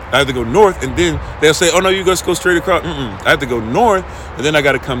 I have to go north, and then they'll say, oh, no, you just go straight across. I have to go north, and then I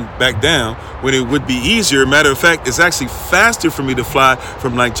got to come back down when it would be easier. Matter of fact, it's actually faster for me to fly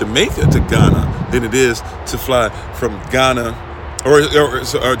from like Jamaica to Ghana than it is to fly from Ghana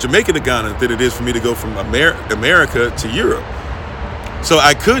or Jamaica to Ghana than it is for me to go from America to Europe. So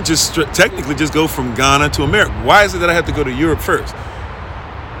I could just technically just go from Ghana to America. Why is it that I have to go to Europe first?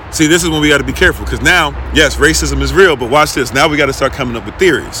 See, this is when we got to be careful, because now, yes, racism is real, but watch this. Now we got to start coming up with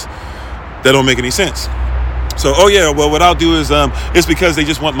theories that don't make any sense. So, oh yeah, well, what I'll do is, it's because they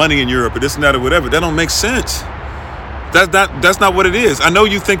just want money in Europe or this and that or whatever. That don't make sense. That's not what it is. I know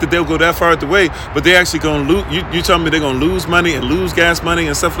you think that they'll go that far out the way, but they actually going to lose. You telling me they're going to lose money and lose gas money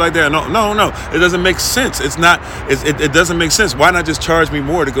and stuff like that? No. It doesn't make sense. It doesn't make sense. Why not just charge me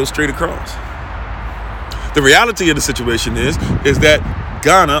more to go straight across? The reality of the situation is that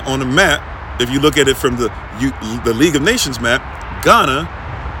Ghana on the map, if you look at it from the League of Nations map, Ghana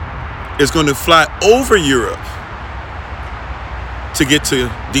is going to fly over Europe to get to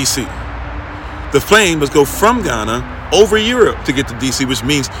DC. The plane must go from Ghana over Europe to get to DC, which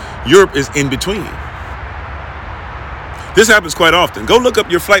means Europe is in between. This happens quite often. Go look up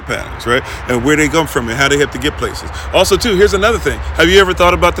your flight patterns, right? And where they come from and how they have to get places. Also, too, here's another thing. Have you ever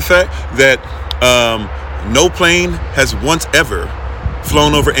thought about the fact that no plane has once ever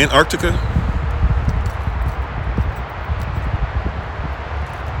flown over Antarctica?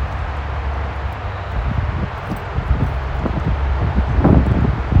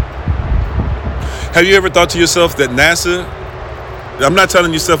 Have you ever thought to yourself that NASA, I'm not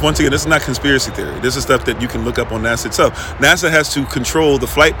telling you stuff, once again, this is not conspiracy theory. This is stuff that you can look up on NASA itself. NASA has to control the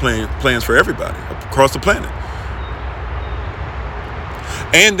flight plans for everybody across the planet.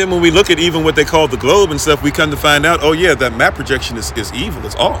 And then when we look at even what they call the globe and stuff, we come to find out, oh yeah, that map projection is evil,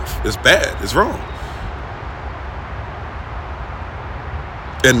 it's off, it's bad, it's wrong.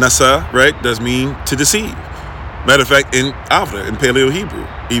 And Nasa, right, does mean to deceive. Matter of fact, in Avra, in Paleo Hebrew,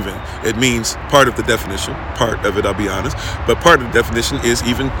 even, it means part of the definition, part of it, I'll be honest, but part of the definition is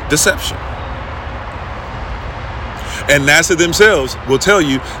even deception. And NASA themselves will tell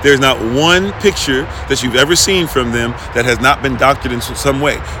you there's not one picture that you've ever seen from them that has not been doctored in some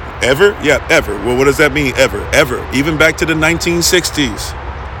way. Ever? Yeah, ever. Well, what does that mean? Ever. Even back to the 1960s.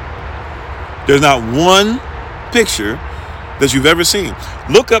 There's not one picture that you've ever seen.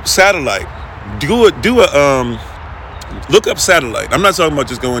 Look up satellite. Look up satellite. I'm not talking about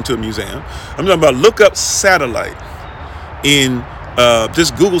just going to a museum. I'm talking about look up satellite in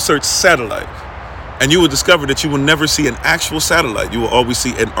just Google search satellite, and you will discover that you will never see an actual satellite. You will always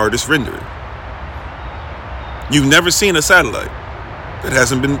see an artist rendering. You've never seen a satellite that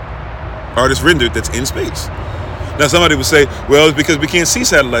hasn't been artist rendered that's in space. Now somebody would say, well, it's because we can't see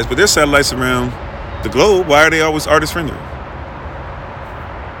satellites, but there's satellites around the globe. Why are they always artist rendering?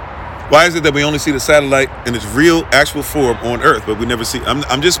 Why is it that we only see the satellite in its real, actual form on Earth, but we never see?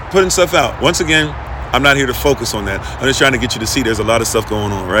 I'm just putting stuff out. Once again, I'm not here to focus on that. I'm just trying to get you to see there's a lot of stuff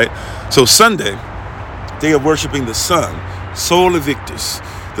going on, right? So Sunday, they are worshiping the sun, Sol Invictus,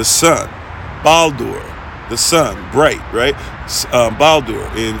 the sun, Baldur, the sun, bright, right? Baldur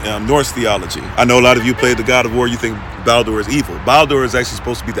in Norse theology. I know a lot of you played the God of War, you think Baldur is evil. Baldur is actually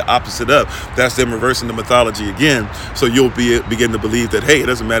supposed to be the opposite of. That's them reversing the mythology again. So you'll begin to believe that, hey, it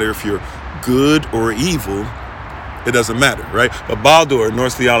doesn't matter if you're good or evil. It doesn't matter, right? But Baldur,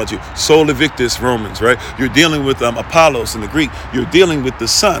 Norse theology, Sol Invictus, Romans, right? You're dealing with Apollos in the Greek. You're dealing with the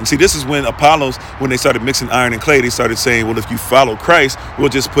sun. See, this is when Apollos, when they started mixing iron and clay, they started saying, well, if you follow Christ, we'll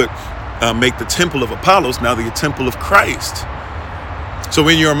just make the temple of Apollos now the temple of Christ. So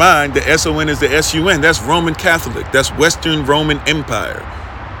in your mind, the S-O-N is the S-U-N. That's Roman Catholic. That's Western Roman Empire,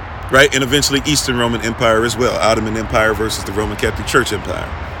 right? And eventually Eastern Roman Empire as well. Ottoman Empire versus the Roman Catholic Church Empire,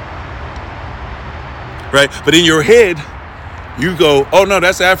 right? But in your head, you go, oh no,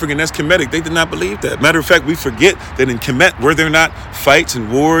 that's African, that's Kemetic. They did not believe that. Matter of fact, we forget that in Kemet, were there not fights and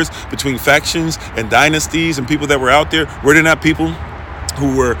wars between factions and dynasties and people that were out there? Were there not people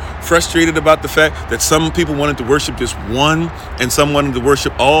who were frustrated about the fact that some people wanted to worship just one and some wanted to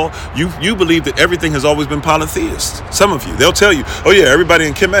worship all? You believe that everything has always been polytheist. Some of you, they'll tell you, oh yeah, everybody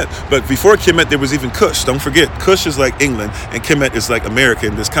in Kemet. But before Kemet, there was even Kush. Don't forget, Kush is like England and Kemet is like America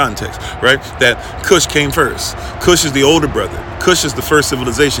in this context, right? That Kush came first. Kush is the older brother. Kush is the first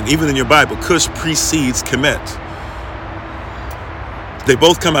civilization. Even in your Bible, Kush precedes Kemet. They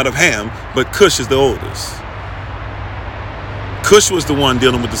both come out of Ham, but Kush is the oldest. Cush was the one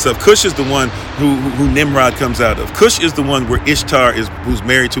dealing with the stuff. Cush is the one who Nimrod comes out of. Cush is the one where Ishtar who's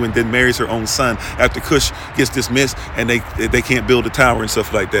married to and then marries her own son after Cush gets dismissed and they can't build a tower and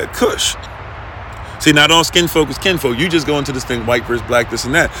stuff like that. Cush. See, not all skin folk is kinfolk. You just go into this thing, white versus black, this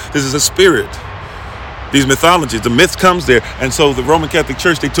and that. This is a spirit. These mythologies, the myth comes there. And so the Roman Catholic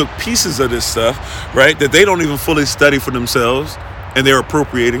Church, they took pieces of this stuff, right, that they don't even fully study for themselves, and they're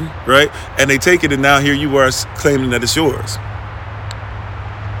appropriating, right? And they take it, and now here you are claiming that it's yours.